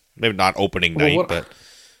weeks, maybe not opening night, but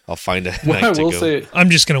I'll find a night to go. I'm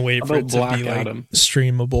just going to wait for it to Black be Adam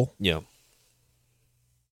streamable. Yeah.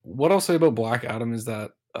 What I'll say about Black Adam is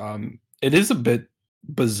that it is a bit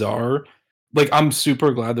bizarre. Like, I'm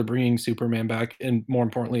super glad they're bringing Superman back, and more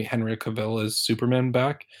importantly, Henry Cavill as Superman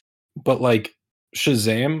back. But like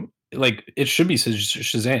Shazam, like it should be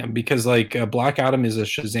Shazam because like Black Adam is a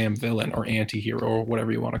Shazam villain or anti-hero or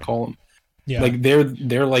whatever you want to call him. Yeah, like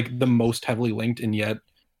they're like the most heavily linked, and yet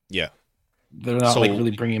they're not like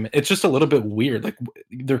really bringing him in. It's just a little bit weird. Like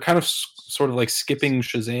they're kind of sort of like skipping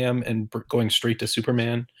Shazam and going straight to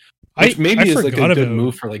Superman, which maybe is like a good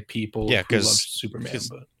move for like people who love Superman.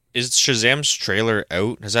 But is Shazam's trailer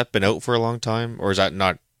out? Has that been out for a long time, or is that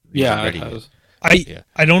not? It has.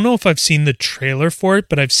 I don't know if I've seen the trailer for it,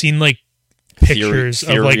 but I've seen like pictures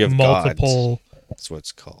of like multiple. Gods. That's what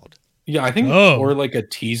it's called. Yeah, I think, or like a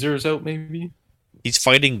teaser's out maybe. He's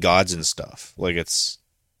fighting gods and stuff. Like it's,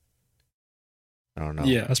 I don't know.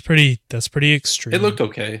 Yeah, that's pretty extreme. It looked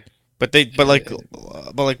okay, but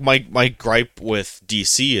my gripe with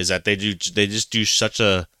DC is that they just do such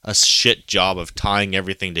a shit job of tying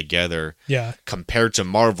everything together. Yeah, compared to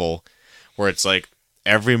Marvel, where it's like.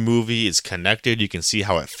 Every movie is connected. You can see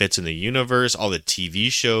how it fits in the universe. All the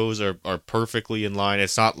TV shows are perfectly in line.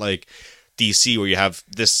 It's not like DC where you have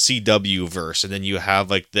this CW verse and then you have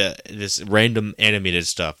like this random animated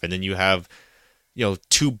stuff and then you have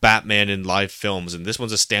two Batman in live films and this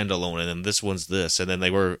one's a standalone and then this one's this and then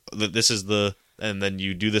this is the and then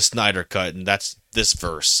you do the Snyder cut, and that's this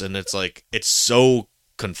verse, and it's like it's so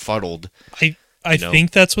confuddled. I think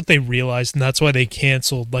that's what they realized, and that's why they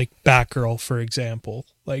canceled like Batgirl, for example.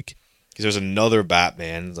 Like, because there's another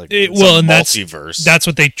Batman, like and multiverse. That's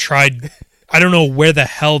what they tried. I don't know where the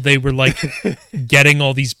hell they were like getting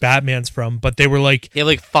all these Batmans from, but they were like, yeah,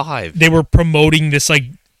 like 5. They were promoting this like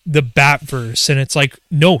the Batverse, and it's like,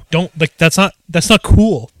 no, don't, like, that's not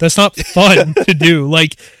cool. That's not fun to do.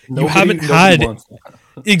 Like, you haven't had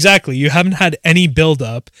exactly, you haven't had any build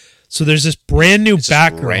up. So there's this brand new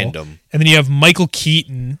Batgirl, random, and then you have Michael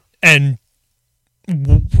Keaton, and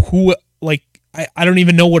who, like, I don't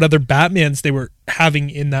even know what other Batmans they were having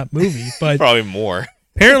in that movie, but probably more.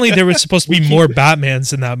 Apparently, there was supposed to be more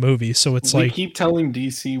Batmans in that movie, so it's like... We keep telling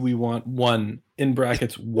DC we want one, in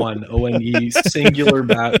brackets, one, O-N-E, singular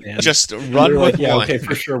Batman. Just run with one. Yeah, okay,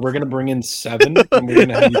 for sure. We're going to bring in 7, and we're going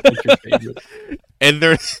to have you pick your favorite.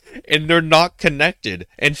 And they're not connected.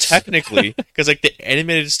 And technically, because like the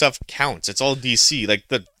animated stuff counts. It's all DC. Like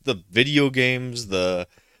the video games, the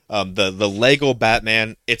Lego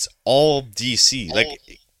Batman, it's all DC. Like,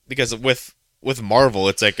 because with Marvel,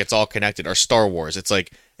 it's like it's all connected. Or Star Wars, it's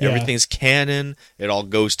like everything's canon. It all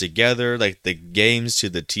goes together. Like the games to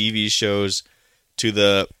the TV shows to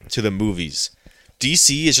the movies.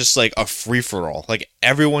 DC is just like a free for all. Like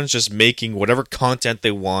everyone's just making whatever content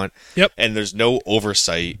they want. Yep. And there's no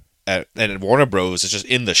oversight. And Warner Bros is just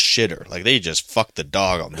in the shitter. Like they just fucked the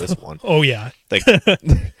dog on this one. Oh yeah. Like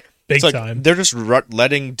big time. They're just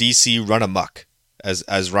letting DC run amok,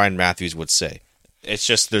 as Ryan Matthews would say. It's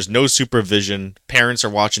just there's no supervision. Parents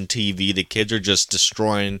are watching TV. The kids are just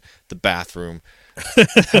destroying the bathroom.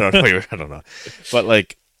 I don't know. But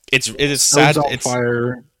like it is sad. It's on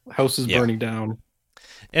fire. House is burning down.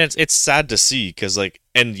 And it's sad to see because like,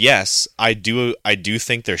 and yes, I do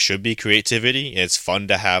think there should be creativity. It's fun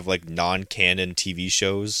to have like non-canon TV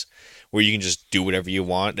shows where you can just do whatever you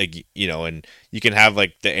want, like, you know, and you can have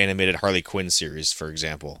like the animated Harley Quinn series, for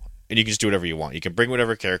example, and you can just do whatever you want. You can bring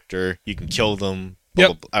whatever character, you can kill them.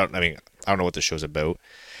 Yep. I don't know what the show's about,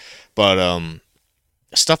 but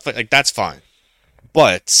stuff like that's fine.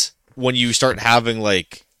 But when you start having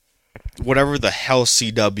like whatever the hell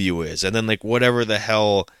CW is, and then like whatever the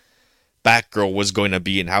hell Batgirl was going to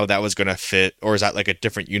be and how that was going to fit, or is that like a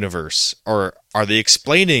different universe, or are they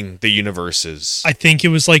explaining the universes? I think it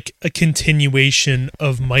was like a continuation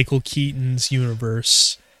of Michael Keaton's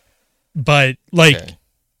universe, but like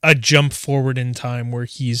a jump forward in time where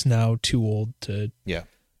he's now too old to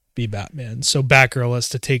be Batman. So Batgirl has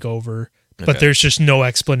to take over, but there's just no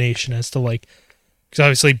explanation as to like, because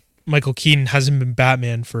obviously Michael Keaton hasn't been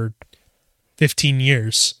Batman for 15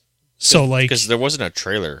 years. So like, because there wasn't a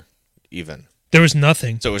trailer even. There was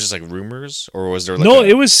nothing. So it was just like rumors, or was there like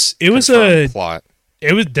it was a plot?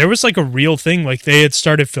 There was like a real thing, like they had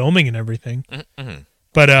started filming and everything. Mm-hmm.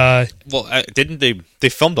 But didn't they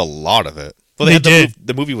filmed a lot of it? Well, they did.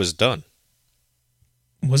 The movie was done.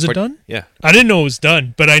 Was it done? Yeah. I didn't know it was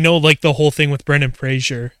done, but I know like the whole thing with Brendan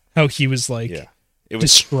Fraser, how he was like it was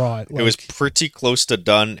distraught. It was pretty close to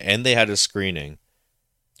done, and they had a screening.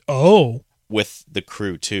 Oh. With the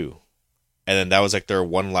crew too. And then that was like their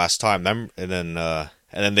one last time. And then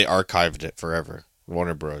they archived it forever.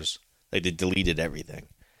 Warner Bros. Like they deleted everything.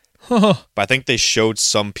 But I think they showed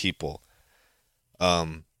some people.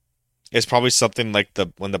 It's probably something like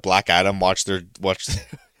when the Black Adam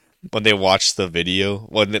when they watched the video,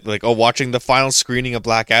 when they, like watching the final screening of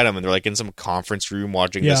Black Adam, and they're like in some conference room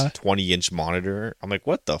watching this 20-inch monitor. I'm like,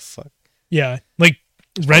 what the fuck? Yeah, like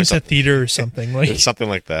rent a theater or something. Like something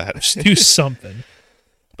like that. Just do something.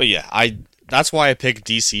 But yeah, that's why I picked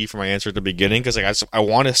DC for my answer at the beginning, because like I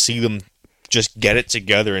want to see them just get it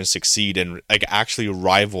together and succeed and like actually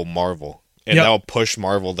rival Marvel, and that'll push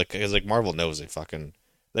Marvel because like Marvel knows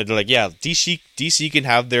they're like, yeah, DC can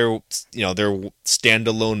have their their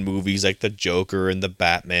standalone movies like the Joker and the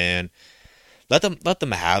Batman. Let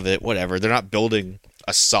them have it, whatever. They're not building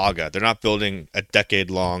a saga. They're not building a decade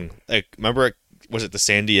long. Like remember, was it the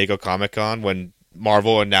San Diego Comic-Con when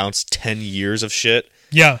Marvel announced 10 years of shit?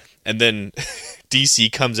 Yeah. And then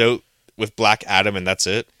DC comes out with Black Adam and that's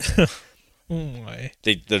it.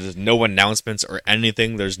 There's no announcements or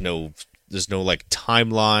anything. There's no like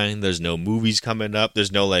timeline. There's no movies coming up.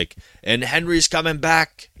 There's no like, and Henry's coming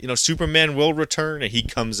back. Superman will return, and he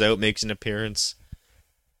comes out, makes an appearance.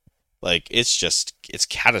 Like it's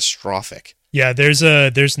catastrophic. Yeah,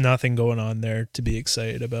 there's nothing going on there to be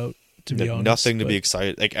excited about. To be honest, nothing to be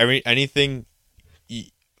excited. Like anything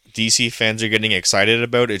DC fans are getting excited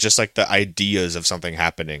about, it's just like the ideas of something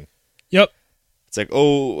happening. Yep. It's like,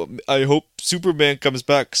 oh, I hope Superman comes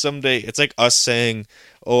back someday. It's like us saying,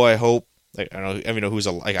 oh, I hope Like I don't know who's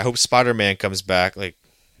like. I hope Spider-Man comes back. Like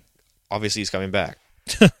obviously he's coming back.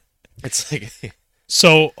 It's like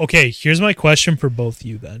so. Okay, here's my question for both of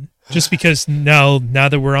you then. Just because now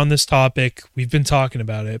that we're on this topic, we've been talking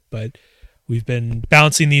about it, but we've been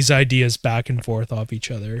bouncing these ideas back and forth off each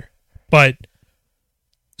other. But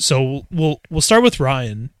so we'll start with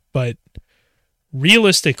Ryan. But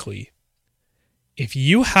realistically, if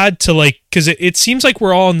you had to like, because it seems like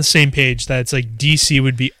we're all on the same page that it's like DC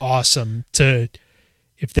would be awesome to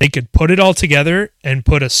if they could put it all together and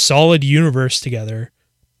put a solid universe together.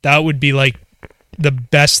 That would be like the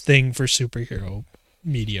best thing for superhero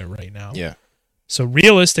media right now. Yeah. So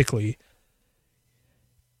realistically,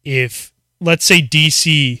 if let's say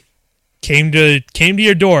DC came to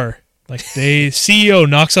your door, like the CEO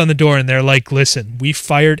knocks on the door and they're like, "Listen, we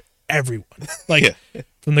fired everyone. Like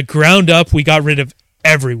from the ground up, we got rid of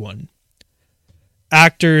everyone.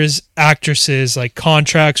 Actors, actresses, like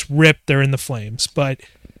contracts ripped, they're in the flames. But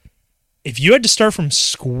if you had to start from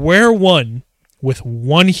square one with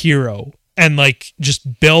one hero and like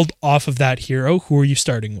just build off of that hero, who are you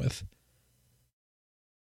starting with?"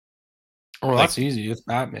 Oh, that's easy. It's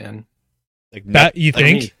Batman. Like you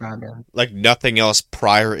think? Batman. Like nothing else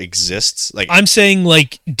prior exists. Like I'm saying,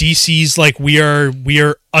 like DC's, like we are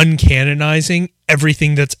uncanonizing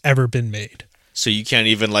everything that's ever been made. So you can't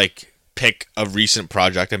even like pick a recent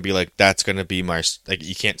project and be like, that's gonna be my like.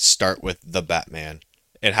 You can't start with the Batman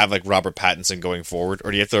and have like Robert Pattinson going forward,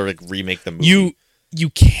 or do you have to like remake the movie? You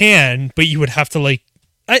can, but you would have to like.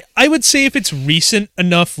 I would say if it's recent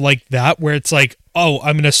enough like that, where it's like, oh,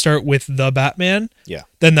 I'm going to start with the Batman. Yeah.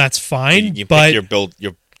 Then that's fine. You but pick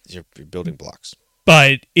your building blocks.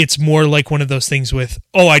 But it's more like one of those things with,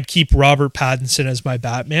 oh, I'd keep Robert Pattinson as my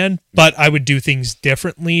Batman, but I would do things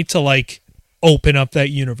differently to like open up that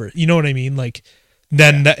universe. You know what I mean? Like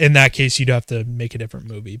then in that case, you'd have to make a different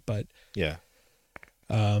movie. But yeah.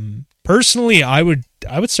 Personally, I would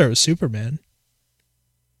start with Superman.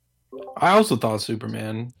 I also thought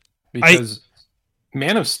Superman because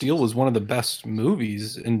Man of Steel was one of the best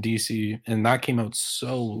movies in DC, and that came out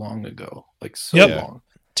so long ago, like long,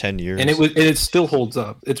 10 years, and it still holds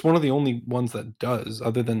up. It's one of the only ones that does,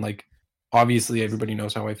 other than like obviously everybody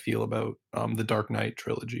knows how I feel about the Dark Knight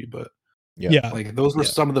trilogy, but like those were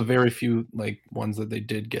some of the very few like ones that they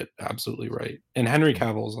did get absolutely right. And Henry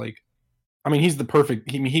Cavill's like, I mean, he's the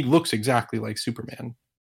perfect. He looks exactly like Superman,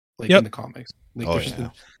 like in the comics. Like,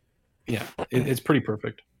 it's pretty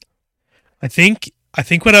perfect. I think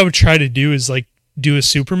what I would try to do is like do a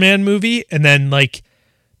Superman movie and then like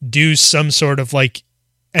do some sort of like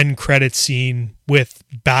end credit scene with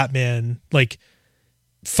Batman like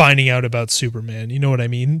finding out about Superman. You know what I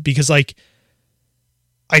mean? Because like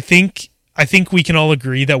I think we can all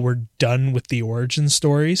agree that we're done with the origin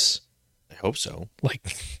stories. I hope so.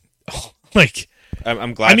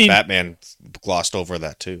 I'm glad Batman glossed over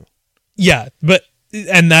that too. Yeah,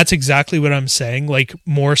 and that's exactly what I'm saying. Like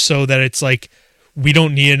more so that it's like we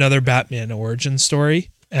don't need another Batman origin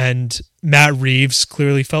story. And Matt Reeves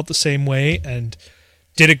clearly felt the same way and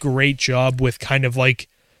did a great job with kind of like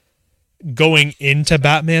going into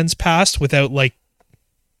Batman's past without like,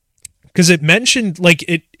 because it mentioned like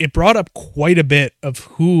it brought up quite a bit of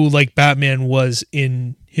who like Batman was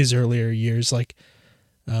in his earlier years, like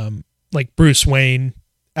Bruce Wayne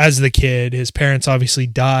as the kid. His parents obviously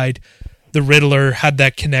died. The Riddler had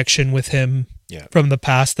that connection with him from the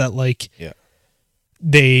past that like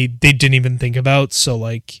they didn't even think about. So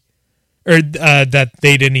like, or that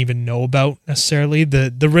they didn't even know about necessarily.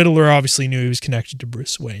 The Riddler obviously knew he was connected to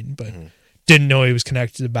Bruce Wayne, but didn't know he was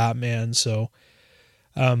connected to Batman. So,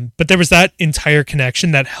 but there was that entire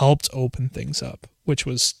connection that helped open things up, which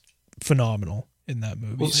was phenomenal in that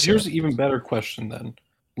movie. Well, here's an even better question then.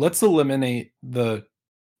 Let's eliminate the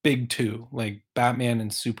big two, like Batman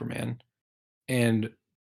and Superman. And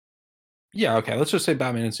let's just say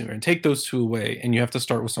Batman and Superman. Take those two away, and you have to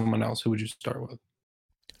start with someone else. Who would you start with?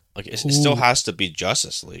 Like it still has to be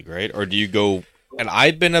Justice League, right? Or do you go? And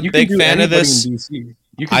I've been a big fan of this.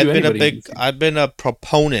 I've been a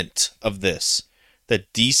proponent of this.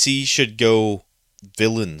 That DC should go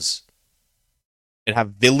villains and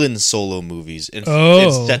have villain solo movies and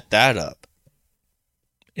set that up.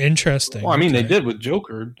 Interesting. Well, I mean, they did with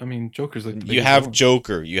Joker. I mean, Joker's like you have villain.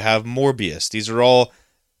 Joker, you have Morbius. These are all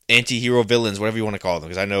anti-hero villains, whatever you want to call them.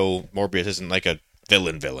 Because I know Morbius isn't like a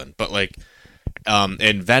villain, but like,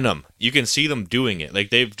 and Venom, you can see them doing it. Like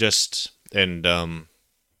they've just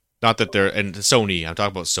not that they're and Sony. I'm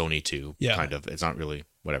talking about Sony too. Yeah, kind of. It's not really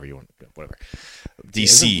whatever you want. Whatever.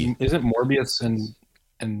 DC isn't Morbius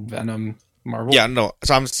and Venom Marvel? Yeah, no.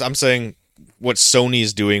 So I'm saying what Sony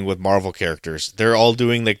is doing with Marvel characters. They're all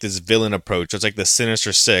doing like this villain approach. It's like the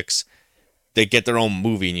Sinister Six. They get their own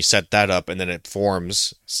movie and you set that up and then it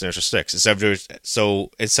forms Sinister Six.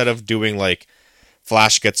 Instead of doing like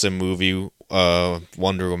Flash gets a movie,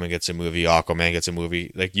 Wonder Woman gets a movie, Aquaman gets a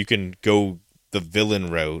movie, like you can go the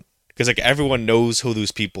villain route because like everyone knows who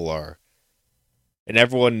those people are. And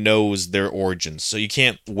everyone knows their origins, so you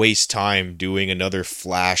can't waste time doing another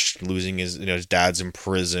Flash losing his dad's in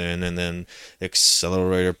prison, and then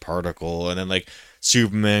accelerator particle, and then like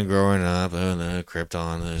Superman growing up, and then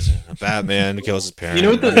Krypton, Batman kills his parents.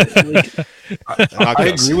 You know what? I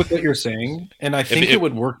agree with what you're saying, and I think it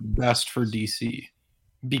would work best for DC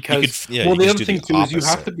because the other thing too is you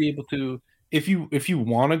have to be able to. If you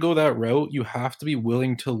want to go that route, you have to be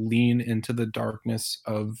willing to lean into the darkness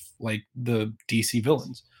of like the DC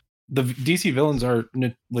villains. The DC villains are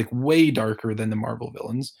like way darker than the Marvel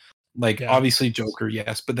villains. Like obviously Joker,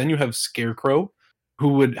 yes, but then you have Scarecrow, who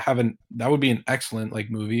would that would be an excellent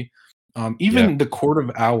like movie. Even the Court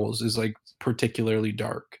of Owls is like particularly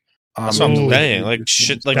dark. That's what I'm saying. Like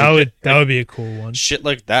shit, like that would be a cool one. Shit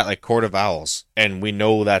like that, like Court of Owls, and we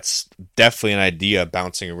know that's definitely an idea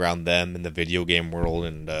bouncing around them in the video game world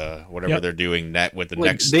and whatever they're doing with the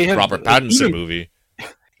next Robert Pattinson movie.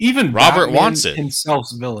 Even Robert Batman wants it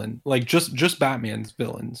himself's villain, like just Batman's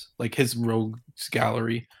villains, like his rogues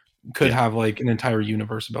gallery could have like an entire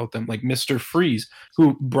universe about them, like Mr. Freeze,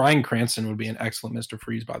 who Bryan Cranston would be an excellent Mr.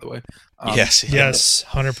 Freeze, by the way. Yes,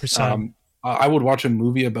 100%. I would watch a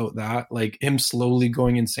movie about that, like him slowly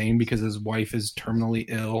going insane because his wife is terminally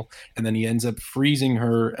ill, and then he ends up freezing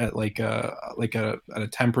her at at a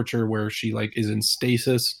temperature where she like is in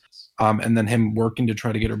stasis, and then him working to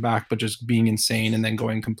try to get her back, but just being insane and then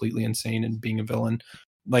going completely insane and being a villain.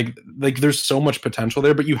 Like there's so much potential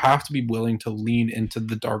there, but you have to be willing to lean into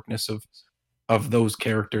the darkness of those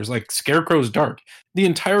characters. Like Scarecrow's dark. The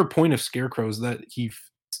entire point of Scarecrow is that he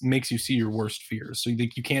makes you see your worst fears. So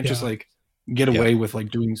you can't just like get away with like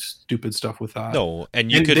doing stupid stuff with that. No, and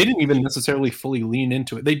they didn't even necessarily fully lean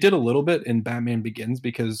into it. They did a little bit in Batman Begins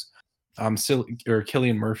because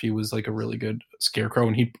Cillian Murphy was like a really good Scarecrow,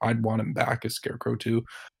 and I'd want him back as Scarecrow too.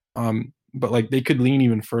 But like they could lean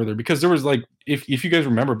even further because there was like if you guys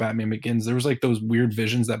remember Batman Begins, there was like those weird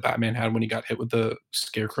visions that Batman had when he got hit with the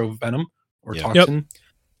Scarecrow venom or toxin,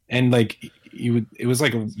 and like it was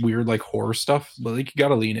like a weird like horror stuff, but like you got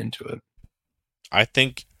to lean into it. I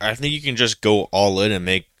think you can just go all in and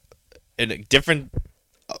make different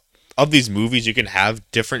of these movies. You can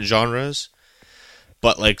have different genres,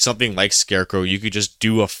 but like something like Scarecrow, you could just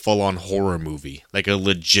do a full-on horror movie, like a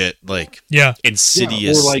legit like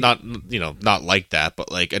Insidious, like, not like that,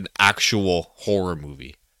 but like an actual horror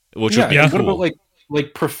movie, which would be cool. What about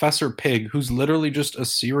like Professor Pig, who's literally just a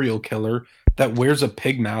serial killer that wears a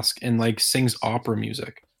pig mask and like sings opera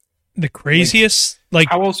music? The craziest, like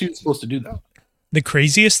how else are you supposed to do that? The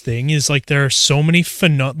craziest thing is like there are so many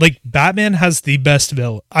like Batman has the best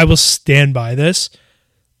villain. I will stand by this.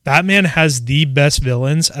 Batman has the best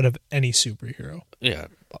villains out of any superhero. Yeah,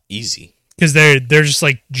 easy. Because they're just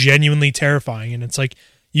like genuinely terrifying, and it's like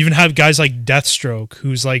you even have guys like Deathstroke,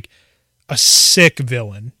 who's like a sick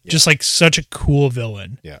villain, just like such a cool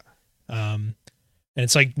villain. Yeah. And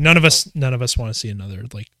it's like none of us want to see another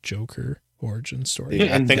like Joker origin story.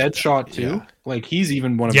 Yeah, and Deadshot too. Yeah. Like he's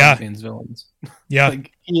even one of Batman's villains. Yeah,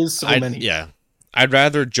 like he is so many. Yeah, I'd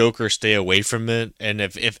rather Joker stay away from it, and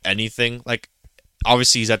if anything, like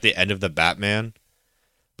obviously he's at the end of the Batman,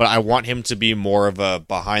 but I want him to be more of a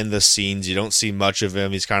behind the scenes. You don't see much of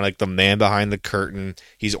him. He's kind of like the man behind the curtain.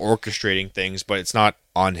 He's orchestrating things, but it's not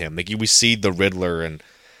on him. Like we see the Riddler and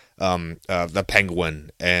the Penguin,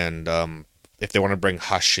 and if they want to bring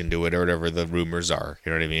Hush into it or whatever the rumors are,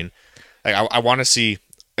 you know what I mean? Like I want to see,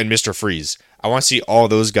 and Mr. Freeze, I want to see all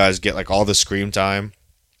those guys get like all the screen time,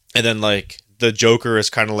 and then like the Joker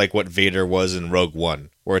is kind of like what Vader was in Rogue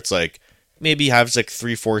One, where it's like maybe has like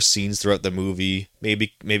 3-4 scenes throughout the movie,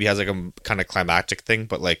 maybe has like a kind of climactic thing,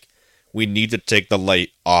 but like we need to take the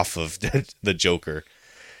light off of the Joker.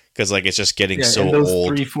 Because like it's just getting so and those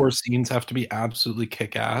old. 3-4 scenes have to be absolutely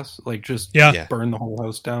kick ass. Like just burn the whole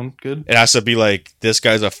house down. Good. It has to be like this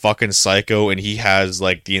guy's a fucking psycho, and he has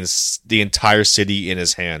like the entire city in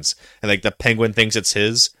his hands, and like the Penguin thinks it's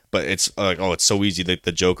his, but it's like it's so easy. Like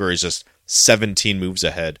the Joker is just 17 moves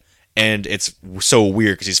ahead, and it's so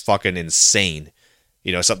weird because he's fucking insane.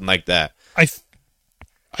 You know, something like that. I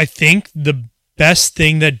think the best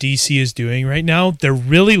thing that DC is doing right now, they're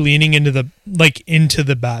really leaning into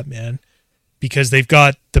the Batman, because they've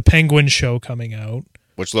got the Penguin show coming out,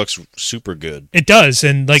 which looks super good. It does,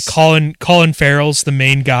 and like Colin Farrell's the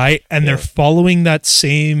main guy, and they're following that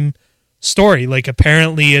same story. Like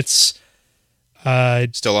apparently it's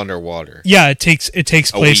still underwater. Yeah, it takes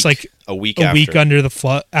place like a week under the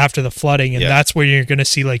flood, after the flooding, and that's where you're going to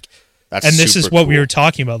see like. That's and this is what cool. we were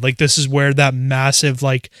talking about. Like this is where that massive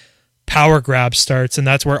like power grab starts, and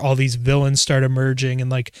that's where all these villains start emerging, and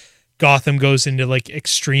like Gotham goes into like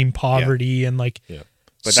extreme poverty and like. Yeah.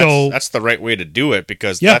 But that's the right way to do it,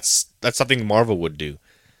 because that's something Marvel would do.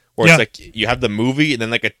 Where it's like you have the movie and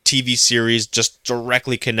then like a TV series just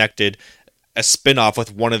directly connected, a spin-off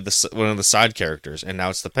with one of the side characters, and now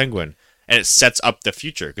it's the Penguin. And it sets up the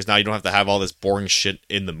future, because now you don't have to have all this boring shit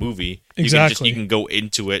in the movie. Exactly. You can go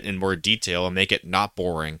into it in more detail and make it not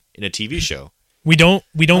boring in a TV show. We don't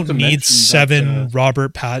need 7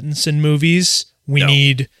 Robert Pattinson movies. We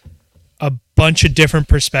need a bunch of different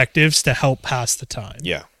perspectives to help pass the time.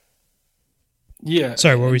 Yeah. Yeah.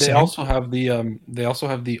 Sorry, what were we saying? They also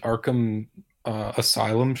have the Arkham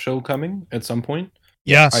Asylum show coming at some point.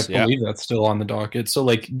 Yes. I believe that's still on the docket. So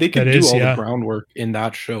like they could do all the groundwork in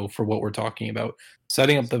that show for what we're talking about.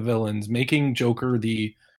 Setting up the villains, making Joker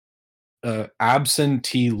the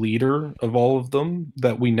absentee leader of all of them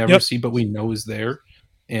that we never see but we know is there.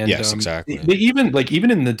 And yes, exactly. They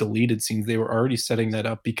even in the deleted scenes, they were already setting that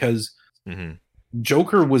up, because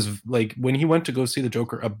Joker was like, when he went to go see the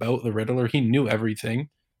Joker about the Riddler, he knew everything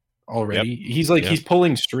already. He's like he's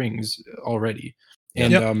pulling strings already.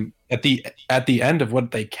 And at the end of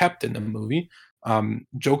what they kept in the movie,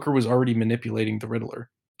 Joker was already manipulating the Riddler.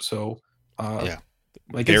 So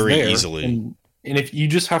like very it's there, easily. And if you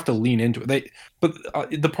just have to lean into it, but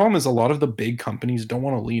the problem is a lot of the big companies don't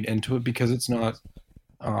want to lean into it because it's not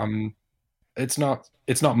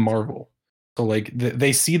Marvel. So like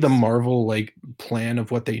they see the Marvel like plan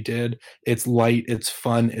of what they did. It's light, it's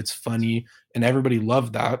fun, it's funny, and everybody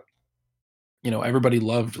loved that. You know, everybody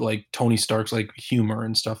loved like Tony Stark's like humor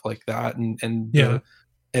and stuff like that, and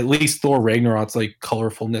at least Thor Ragnarok's like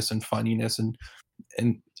colorfulness and funniness, and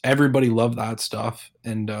everybody loved that stuff.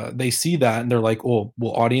 And they see that and they're like, oh,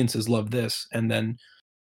 well, audiences love this, and then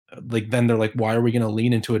they're like, why are we going to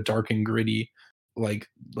lean into a dark and gritty like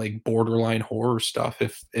borderline horror stuff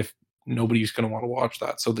if nobody's going to want to watch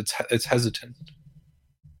that? So it's hesitant.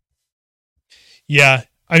 Yeah,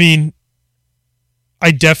 I mean,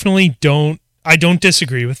 I definitely don't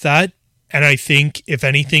disagree with that, and I think if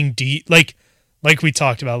anything, like we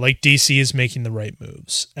talked about, like DC is making the right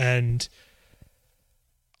moves, and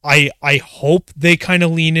I hope they kind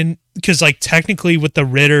of lean in, because like technically with the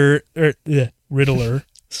Riddler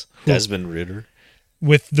Desmond Ritter,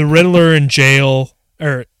 with the Riddler in jail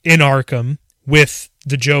or in Arkham with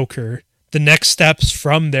the Joker, the next steps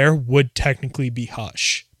from there would technically be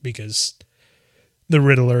Hush, because the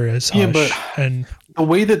Riddler is Hush, and the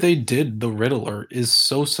way that they did the Riddler is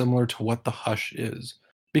so similar to what the Hush is.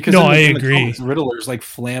 Because I agree. The Riddler is like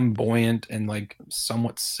flamboyant and like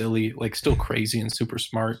somewhat silly, like still crazy and super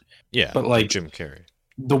smart. Yeah, but like Jim Carrey,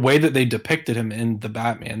 the way that they depicted him in the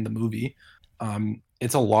Batman, the movie,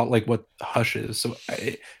 it's a lot like what Hush is. So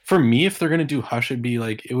for me, if they're gonna do Hush, it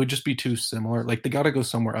would just be too similar. Like they got to go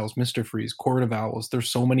somewhere else. Mr. Freeze, Court of Owls. There's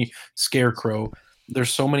so many. Scarecrow.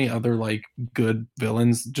 There's so many other like good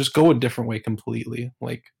villains. Just go a different way completely.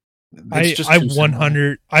 Like I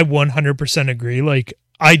 100% agree. Like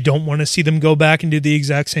I don't want to see them go back and do the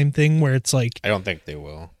exact same thing where it's like, I don't think they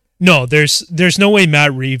will. No, there's no way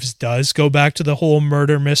Matt Reeves does go back to the whole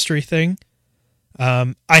murder mystery thing.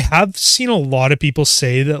 I have seen a lot of people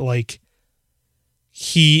say that like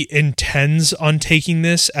he intends on taking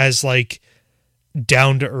this as like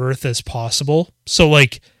down to earth as possible. So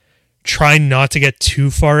like try not to get too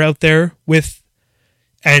far out there with,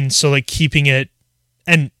 and so like keeping it,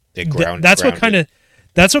 and that's what kind of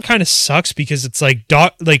sucks, because it's like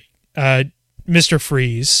Mr.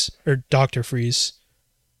 Freeze or Dr. Freeze.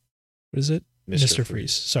 What is it? Mr.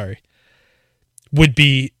 Freeze. Sorry. Would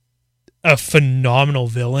be a phenomenal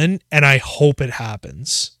villain, and I hope it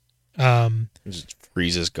happens.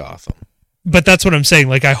 Freezes Gotham. But that's what I'm saying.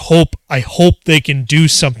 Like I hope they can do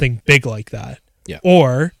something big like that. Yeah.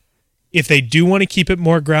 Or if they do want to keep it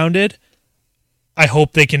more grounded, I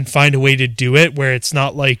hope they can find a way to do it where it's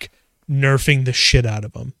not like nerfing the shit out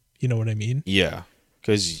of them. You know what I mean? Yeah.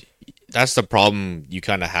 Because that's the problem you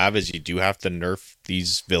kind of have, is you do have to nerf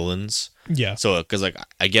these villains. Yeah. So, because like,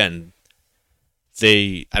 again,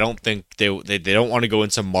 I don't think they don't want to go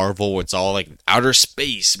into Marvel where it's all like outer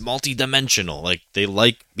space, multi-dimensional. Like they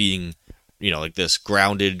like being, like this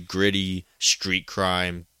grounded, gritty street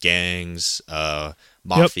crime, gangs,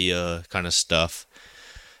 mafia kind of stuff.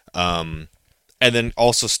 and then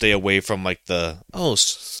also stay away from like the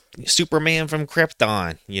Superman from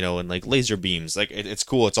Krypton, and like laser beams. Like it's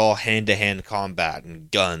cool. It's all hand-to-hand combat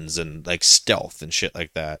and guns and like stealth and shit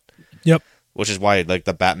like that. Yep. Which is why like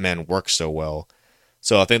the Batman works so well.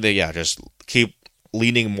 So I think they just keep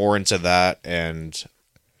leaning more into that,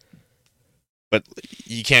 but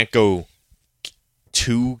you can't go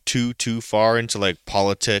too far into like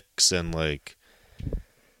politics and like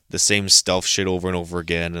the same stealth shit over and over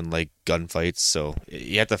again and like gunfights. So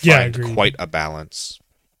you have to find quite a balance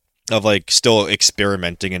of like still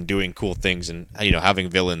experimenting and doing cool things, and having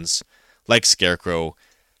villains like Scarecrow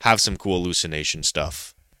have some cool hallucination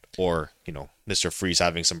stuff, or Mr. Freeze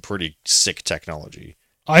having some pretty sick technology.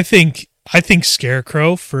 I think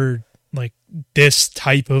Scarecrow for like this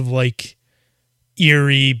type of like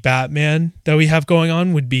eerie Batman that we have going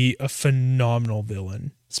on would be a phenomenal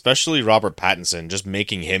villain. Especially Robert Pattinson, just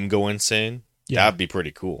making him go insane. Yeah. That'd be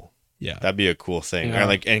pretty cool. Yeah. That'd be a cool thing.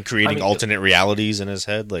 Yeah. And creating alternate realities in his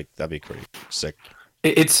head, like that'd be pretty sick.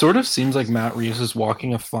 It sort of seems like Matt Reeves is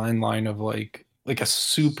walking a fine line of like a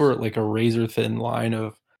super, like a razor thin line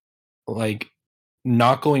of like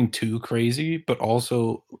not going too crazy, but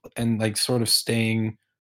also, and like sort of staying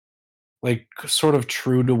like sort of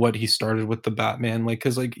true to what he started with the Batman. Like,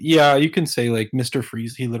 cause like, yeah, you can say like Mr.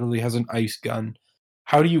 Freeze, he literally has an ice gun.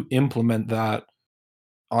 How do you implement that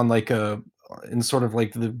on like in sort of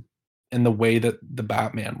like in the way that the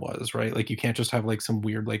Batman was, right? Like you can't just have like some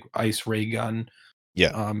weird like ice ray gun.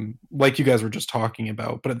 Yeah. Like you guys were just talking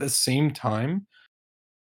about, but at the same time,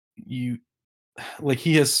 like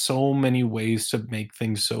he has so many ways to make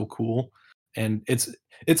things so cool, and it's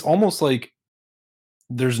almost like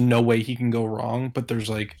there's no way he can go wrong, but there's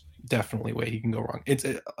like definitely way he can go wrong.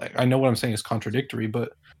 I know what I'm saying is contradictory,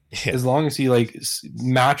 but as long as he like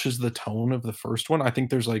matches the tone of the first one, I think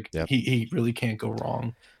there's like he really can't go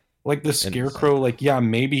wrong. Like the Scarecrow, like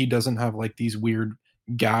maybe he doesn't have like these weird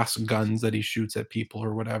gas guns that he shoots at people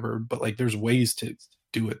or whatever, but like there's ways to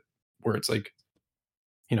do it where it's like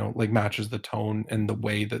like matches the tone and the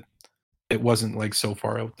way that it wasn't like so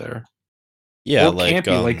far out there. Yeah, or like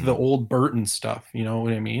campy, like the old Burton stuff. You know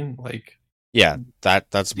what I mean? Like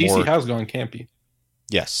that's DC more has gone campy.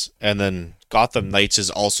 Yes, and then Gotham Knights is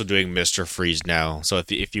also doing Mr. Freeze now. So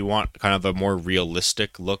if you want kind of a more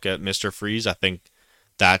realistic look at Mr. Freeze, I think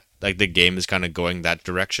that like the game is kind of going that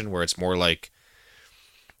direction where it's more like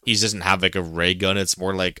he doesn't have like a ray gun. It's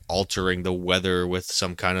more like altering the weather with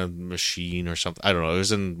some kind of machine or something. I don't know. It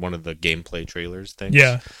was in one of the gameplay trailers things.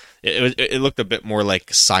 Yeah, it looked a bit more like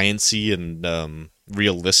sciencey and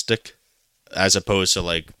realistic, as opposed to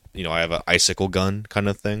like I have an icicle gun kind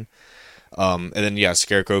of thing. And then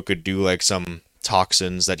Scarecrow could do like some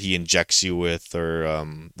toxins that he injects you with, or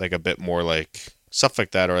like a bit more like stuff like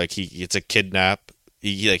that, or like it's a kidnap.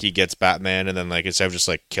 He gets Batman, and then like instead of just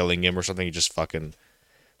like killing him or something, he just fucking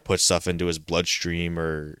puts stuff into his bloodstream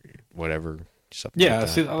or whatever. Yeah,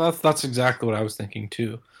 see, that's exactly what I was thinking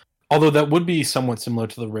too. Although that would be somewhat similar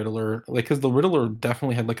to the Riddler, like because the Riddler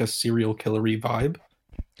definitely had like a serial killery vibe.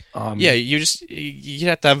 You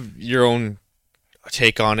have to have your own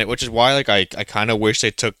take on it, which is why like I kind of wish they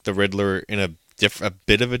took the Riddler in a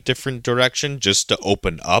bit of a different direction, just to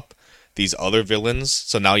open up these other villains.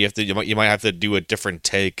 So now you might have to do a different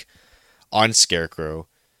take on Scarecrow,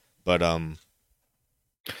 but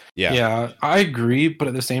yeah, I agree. But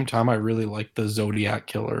at the same time, I really like the Zodiac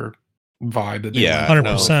Killer vibe. That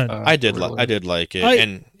 100%. I did like it,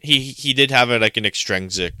 and he did have like an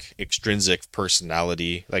extrinsic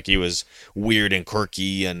personality. Like he was weird and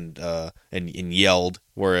quirky and yelled,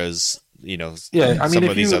 whereas some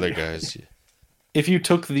of these other guys. If you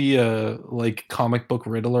took the like comic book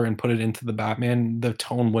Riddler and put it into the Batman, the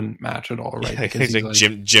tone wouldn't match at all, right? Because he's like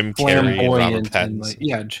Jim Carrey and Robert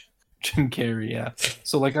Pattinson. Jim Carrey, yeah.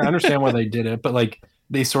 So like I understand why they did it, but like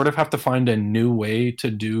they sort of have to find a new way to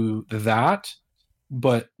do that,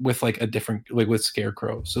 but with like a different, like with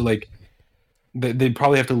Scarecrow. So like they'd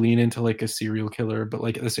probably have to lean into like a serial killer, but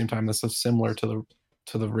like at the same time that's so similar to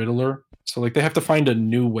the Riddler. So like they have to find a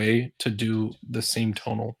new way to do the same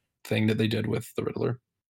tonal thing that they did with the Riddler.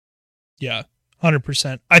 Yeah,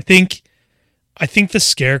 100%. I think the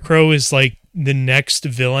Scarecrow is like the next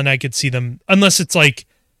villain I could see them, unless it's like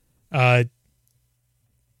and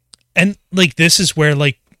like this is where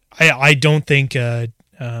like I don't think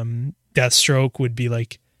Deathstroke would be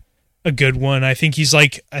like a good one. I think he's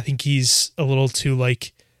a little too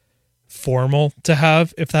like formal to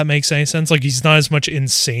have, if that makes any sense. Like he's not as much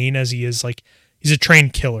insane as he is like he's a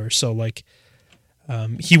trained killer, so like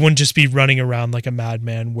he wouldn't just be running around like a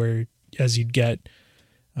madman, where as you'd get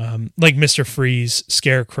like Mr. Freeze,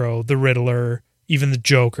 Scarecrow, the Riddler, even the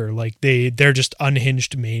Joker. Like they're just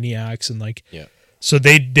unhinged maniacs, and like Yeah. so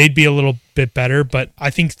they'd be a little bit better. But I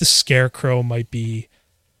think the Scarecrow might be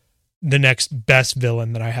the next best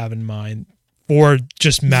villain that I have in mind, or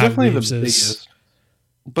just Matt Reeves'.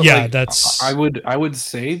 But yeah, like, that's. I would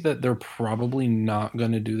say that they're probably not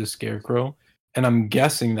going to do the Scarecrow, and I'm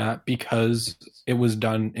guessing that because it was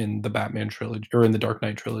done in the Batman trilogy or in the Dark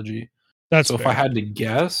Knight trilogy. That's so. fair. If I had to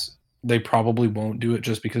guess, they probably won't do it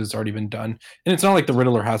just because it's already been done. And it's not like the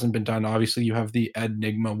Riddler hasn't been done. Obviously, you have the Ed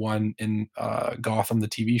Nigma one in Gotham, the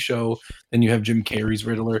TV show. Then you have Jim Carrey's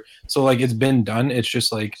Riddler. So like it's been done. It's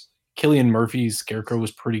just like Cillian Murphy's Scarecrow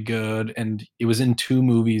was pretty good, and it was in 2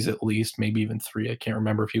 movies at least, maybe even 3. I can't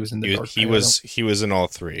remember if he was in the Dark Knight. He was in all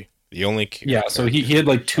 3. The only so he had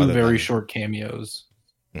like 2 very short cameos.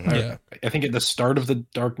 Mm-hmm. Yeah, I think at the start of the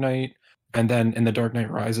Dark Knight, and then in the Dark Knight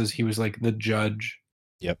Rises, he was like the judge.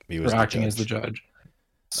 Yep, he was acting as the judge.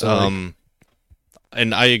 So,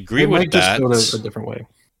 and I agree with that. Just go a different way.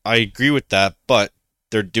 I agree with that, but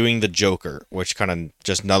they're doing the Joker, which kind of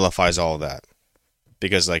just nullifies all of that.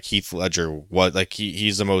 Because like Heath Ledger,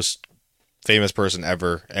 he's the most famous person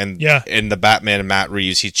ever, and in the Batman and Matt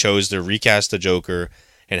Reeves, he chose to recast the Joker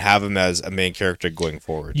and have him as a main character going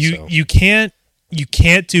forward. You can't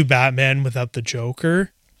do Batman without the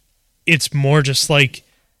Joker. It's more just like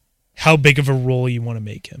how big of a role you want to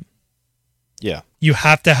make him. Yeah, you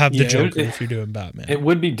have to have the Joker if you're doing Batman. It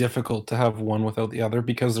would be difficult to have one without the other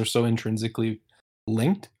because they're so intrinsically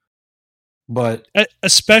linked. But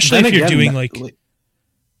especially if you're doing like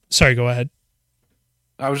sorry, go ahead.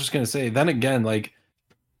 I was just going to say, then again, like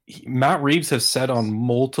Matt Reeves has said on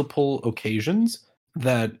multiple occasions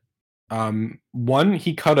that 1,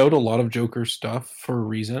 he cut out a lot of Joker stuff for a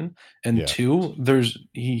reason, and 2,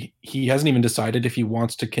 he hasn't even decided if he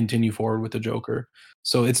wants to continue forward with the Joker.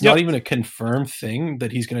 So it's not even a confirmed thing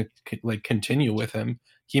that he's going to like continue with him.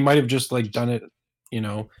 He might have just like done it,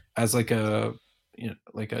 as like a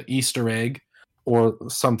Easter egg or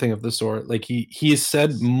something of the sort. Like he has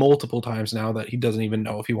said multiple times now that he doesn't even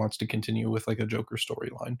know if he wants to continue with like a Joker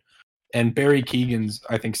storyline. And Barry Keoghan's,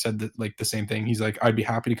 I think, said that like the same thing. He's like, I'd be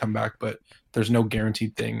happy to come back, but there's no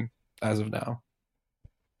guaranteed thing as of now.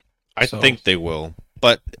 I think they will.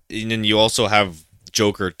 But then you also have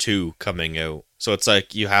Joker 2 coming out. So it's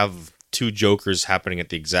like you have 2 Jokers happening at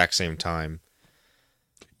the exact same time.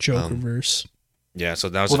 Jokerverse. Yeah, so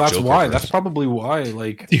that's Jokerverse. Why. That's probably why.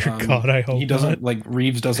 Like, dear God, I hope he doesn't not. like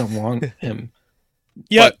Reeves doesn't want him.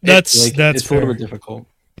 Yeah, that's it's a little bit difficult.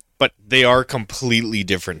 But they are completely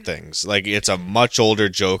different things. Like it's a much older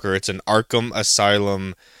Joker. It's an Arkham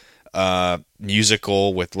Asylum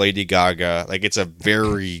musical with Lady Gaga. Like it's a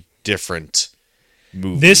very different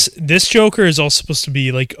movie. This Joker is also supposed to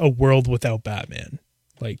be like a world without Batman.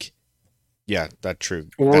 Like yeah, that's true.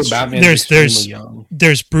 Or that's Batman.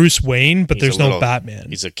 There's Bruce Wayne, but there's no Batman.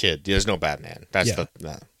 He's a kid. There's no Batman. That's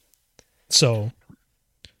So.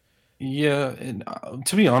 Yeah, and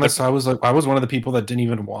to be honest, I was one of the people that didn't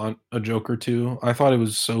even want a Joker 2. I thought it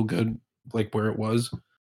was so good, like where it was,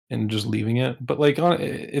 and just leaving it. But like,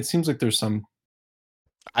 it seems like there's some.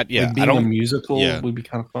 Being a musical would be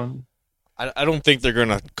kind of fun. I don't think they're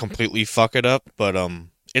gonna completely fuck it up, but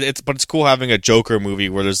it's cool having a Joker movie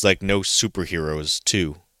where there's like no superheroes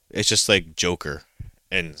too. It's just like Joker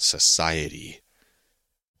and society.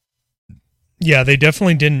 Yeah, they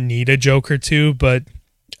definitely didn't need a Joker 2, but.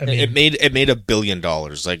 I mean, it made $1 billion.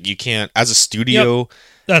 Like you can't, as a studio,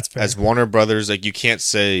 that's fair. As Warner Brothers, like you can't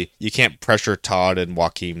pressure Todd and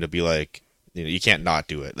Joaquin to be like, you can't not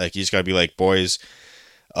do it. Like you just gotta be like, boys,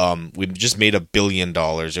 we just made $1 billion.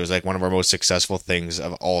 It was like one of our most successful things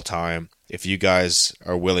of all time. If you guys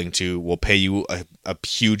are willing to, we'll pay you a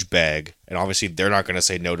huge bag. And obviously, they're not gonna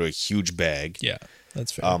say no to a huge bag. Yeah,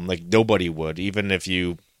 that's fair. Like nobody would, even if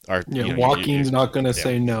you. Joaquin's not going to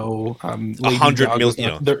say no. 100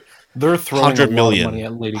 million. They're throwing 100 million. A lot of money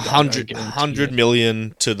at Lady Gaga. 100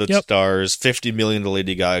 million to the stars. 50 million to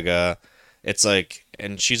Lady Gaga. It's like,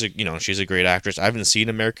 and she's a great actress. I haven't seen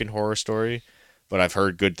American Horror Story, but I've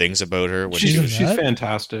heard good things about her. She's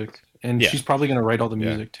fantastic, and she's probably going to write all the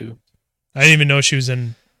music too. I didn't even know she was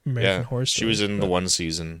in American Horror Story. She was in the 1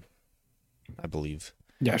 season, I believe.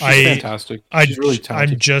 Yeah, she's fantastic. She's really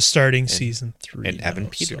talented. I'm just starting season 3. And Evan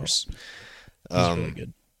Peters. He's really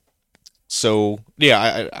good. So,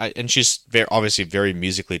 yeah, and she's obviously very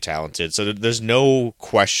musically talented. So there's no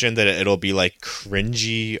question that it'll be like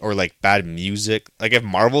cringy or like bad music. Like if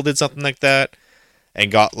Marvel did something like that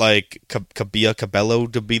and got like Cabia Cabello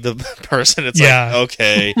to be the person, it's like,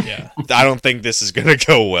 okay, I don't think this is going to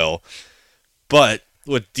go well. But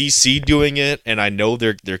with DC doing it, and I know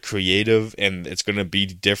they're creative and it's gonna be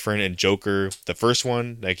different. And Joker, the first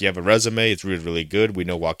one, like you have a resume, it's really really good. We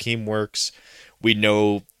know Joaquin works. We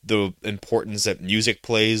know the importance that music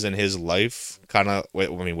plays in his life. Kind of, I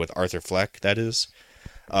mean, with Arthur Fleck, that is.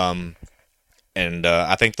 And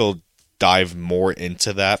I think they'll dive more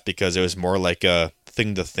into that because it was more like a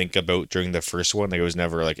thing to think about during the first one. Like it was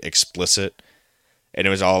never like explicit, and it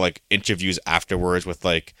was all like interviews afterwards with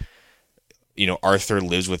like, you know, Arthur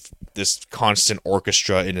lives with this constant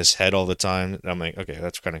orchestra in his head all the time. And I'm like, okay,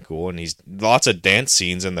 that's kind of cool. And he's lots of dance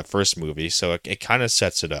scenes in the first movie, so it kind of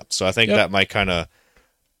sets it up. So I think that might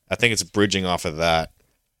I think it's bridging off of that,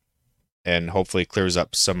 and hopefully clears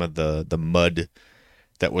up some of the mud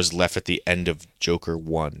that was left at the end of Joker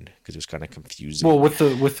 1 because it was kind of confusing. Well, with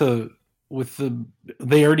the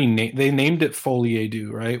they already they named it Folie à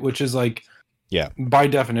Deux, right? Which is like, yeah, by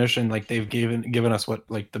definition, like they've given us what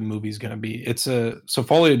like the movie's gonna be. It's so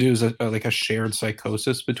Folie à Deux is like a shared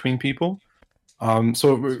psychosis between people.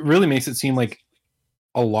 So it really makes it seem like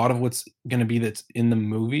a lot of what's gonna be that's in the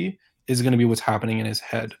movie is gonna be what's happening in his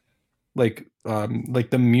head, like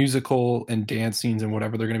the musical and dance scenes and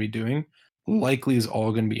whatever they're gonna be doing likely is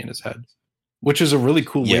all going to be in his head, which is a really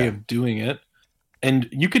cool way of doing it. And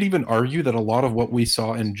you could even argue that a lot of what we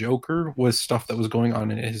saw in Joker was stuff that was going on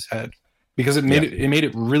in his head, because it made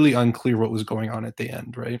it really unclear what was going on at the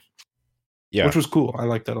end, right? Yeah, which was cool. I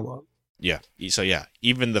like that a lot. Yeah. So yeah,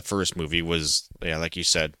 even the first movie was, like you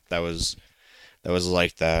said, that was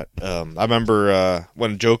like that. I remember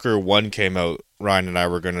when Joker 1 came out, Ryan and I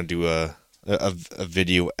were going to do a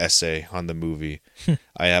video essay on the movie.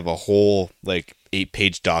 I have a whole like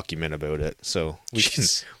 8-page document about it, so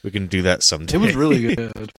we can do that someday. It was really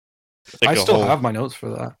good. I still have my notes for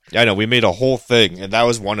that. Yeah, I know, we made a whole thing, and that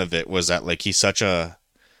was one of it. Was that like he's such a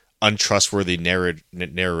untrustworthy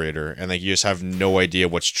narrator, and like you just have no idea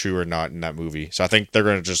what's true or not in that movie. So I think they're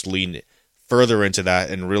gonna just lean further into that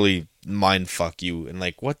and really mind fuck you and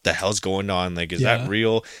like, what the hell's going on? Like, is that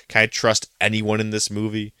real? Can I trust anyone in this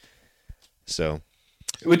movie? So,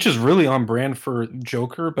 which is really on brand for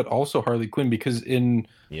Joker, but also Harley Quinn, because in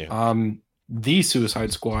the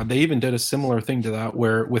Suicide Squad, they even did a similar thing to that,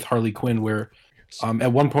 where with Harley Quinn, where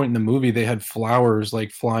at one point in the movie they had flowers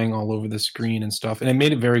like flying all over the screen and stuff, and it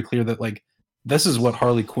made it very clear that like this is what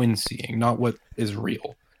Harley Quinn's seeing, not what is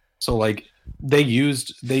real. So like they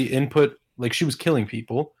input, like she was killing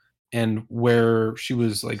people, and where she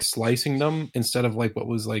was like slicing them, instead of like what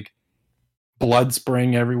was like blood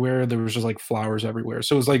spraying everywhere, there was just like flowers everywhere.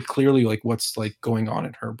 So it was like clearly like what's like going on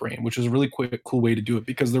in her brain, which is a really cool way to do it,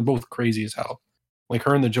 because they're both crazy as hell. Like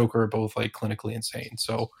her and the Joker are both like clinically insane.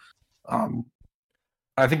 So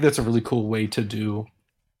I think that's a really cool way to do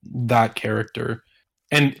that character,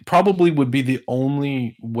 and probably would be the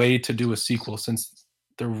only way to do a sequel, since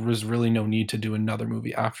there was really no need to do another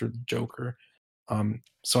movie after the Joker.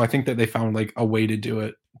 So I think that they found like a way to do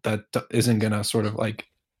it that isn't gonna sort of like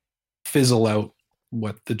fizzle out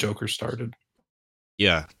what the Joker started.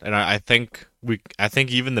 Yeah, and I think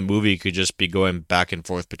even the movie could just be going back and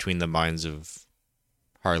forth between the minds of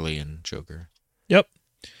Harley and Joker. Yep.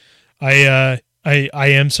 I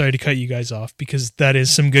am sorry to cut you guys off, because that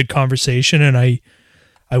is some good conversation, and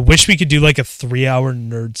I wish we could do like a 3-hour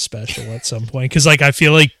nerd special at some point, because like I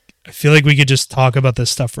feel like we could just talk about this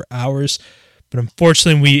stuff for hours, but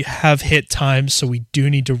unfortunately we have hit time, so we do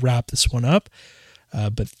need to wrap this one up.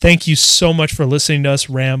 But thank you so much for listening to us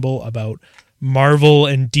ramble about Marvel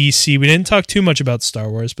and DC. We didn't talk too much about Star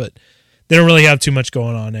Wars, but they don't really have too much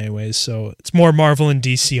going on anyways, so it's more Marvel and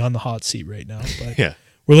DC on the hot seat right now. But yeah,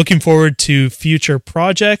 we're looking forward to future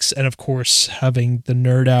projects, and of course having the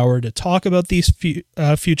Nerd Hour to talk about these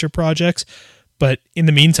future projects. But in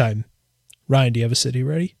the meantime, Ryan, do you have a city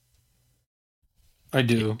ready? I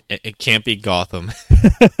do. It can't be Gotham.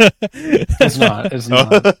 It's not.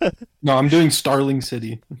 No, I'm doing Starling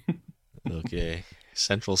City. Okay.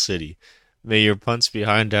 Central City. May your punts be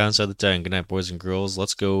high and down side the 10. Good night, boys and girls.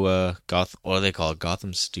 Let's go what do they call it?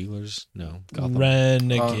 Gotham Steelers? No. Gotham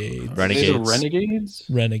Renegades. Renegades?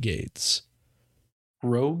 Renegades.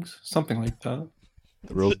 Rogues? Something like that.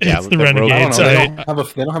 It's the Renegades.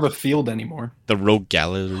 They don't have a field anymore. The Rogue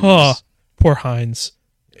Galleries. Oh, poor Hines.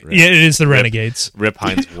 Yeah, it is the Renegades. Rip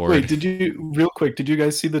Hines Ward. Wait, did you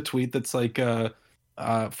guys see the tweet that's like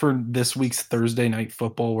for this week's Thursday night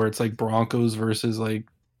football, where it's like Broncos versus like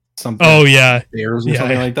something? Oh yeah, Bears or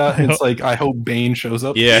something like that. It's like, I hope Bane shows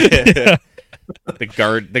up. Yeah.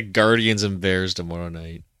 the Guardians and Bears tomorrow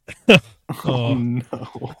night. Oh no.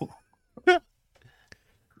 All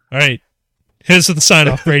right. Hit us with the sign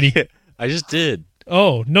off, Brady. I just did.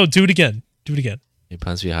 Oh, no, do it again. He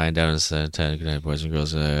punts behind down in 10. Good night, boys and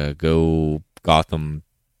girls. Go Gotham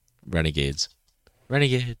Renegades.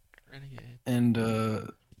 Renegade. And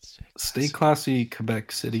stay classy,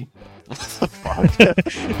 Quebec City. What the fuck?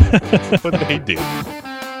 What did they do?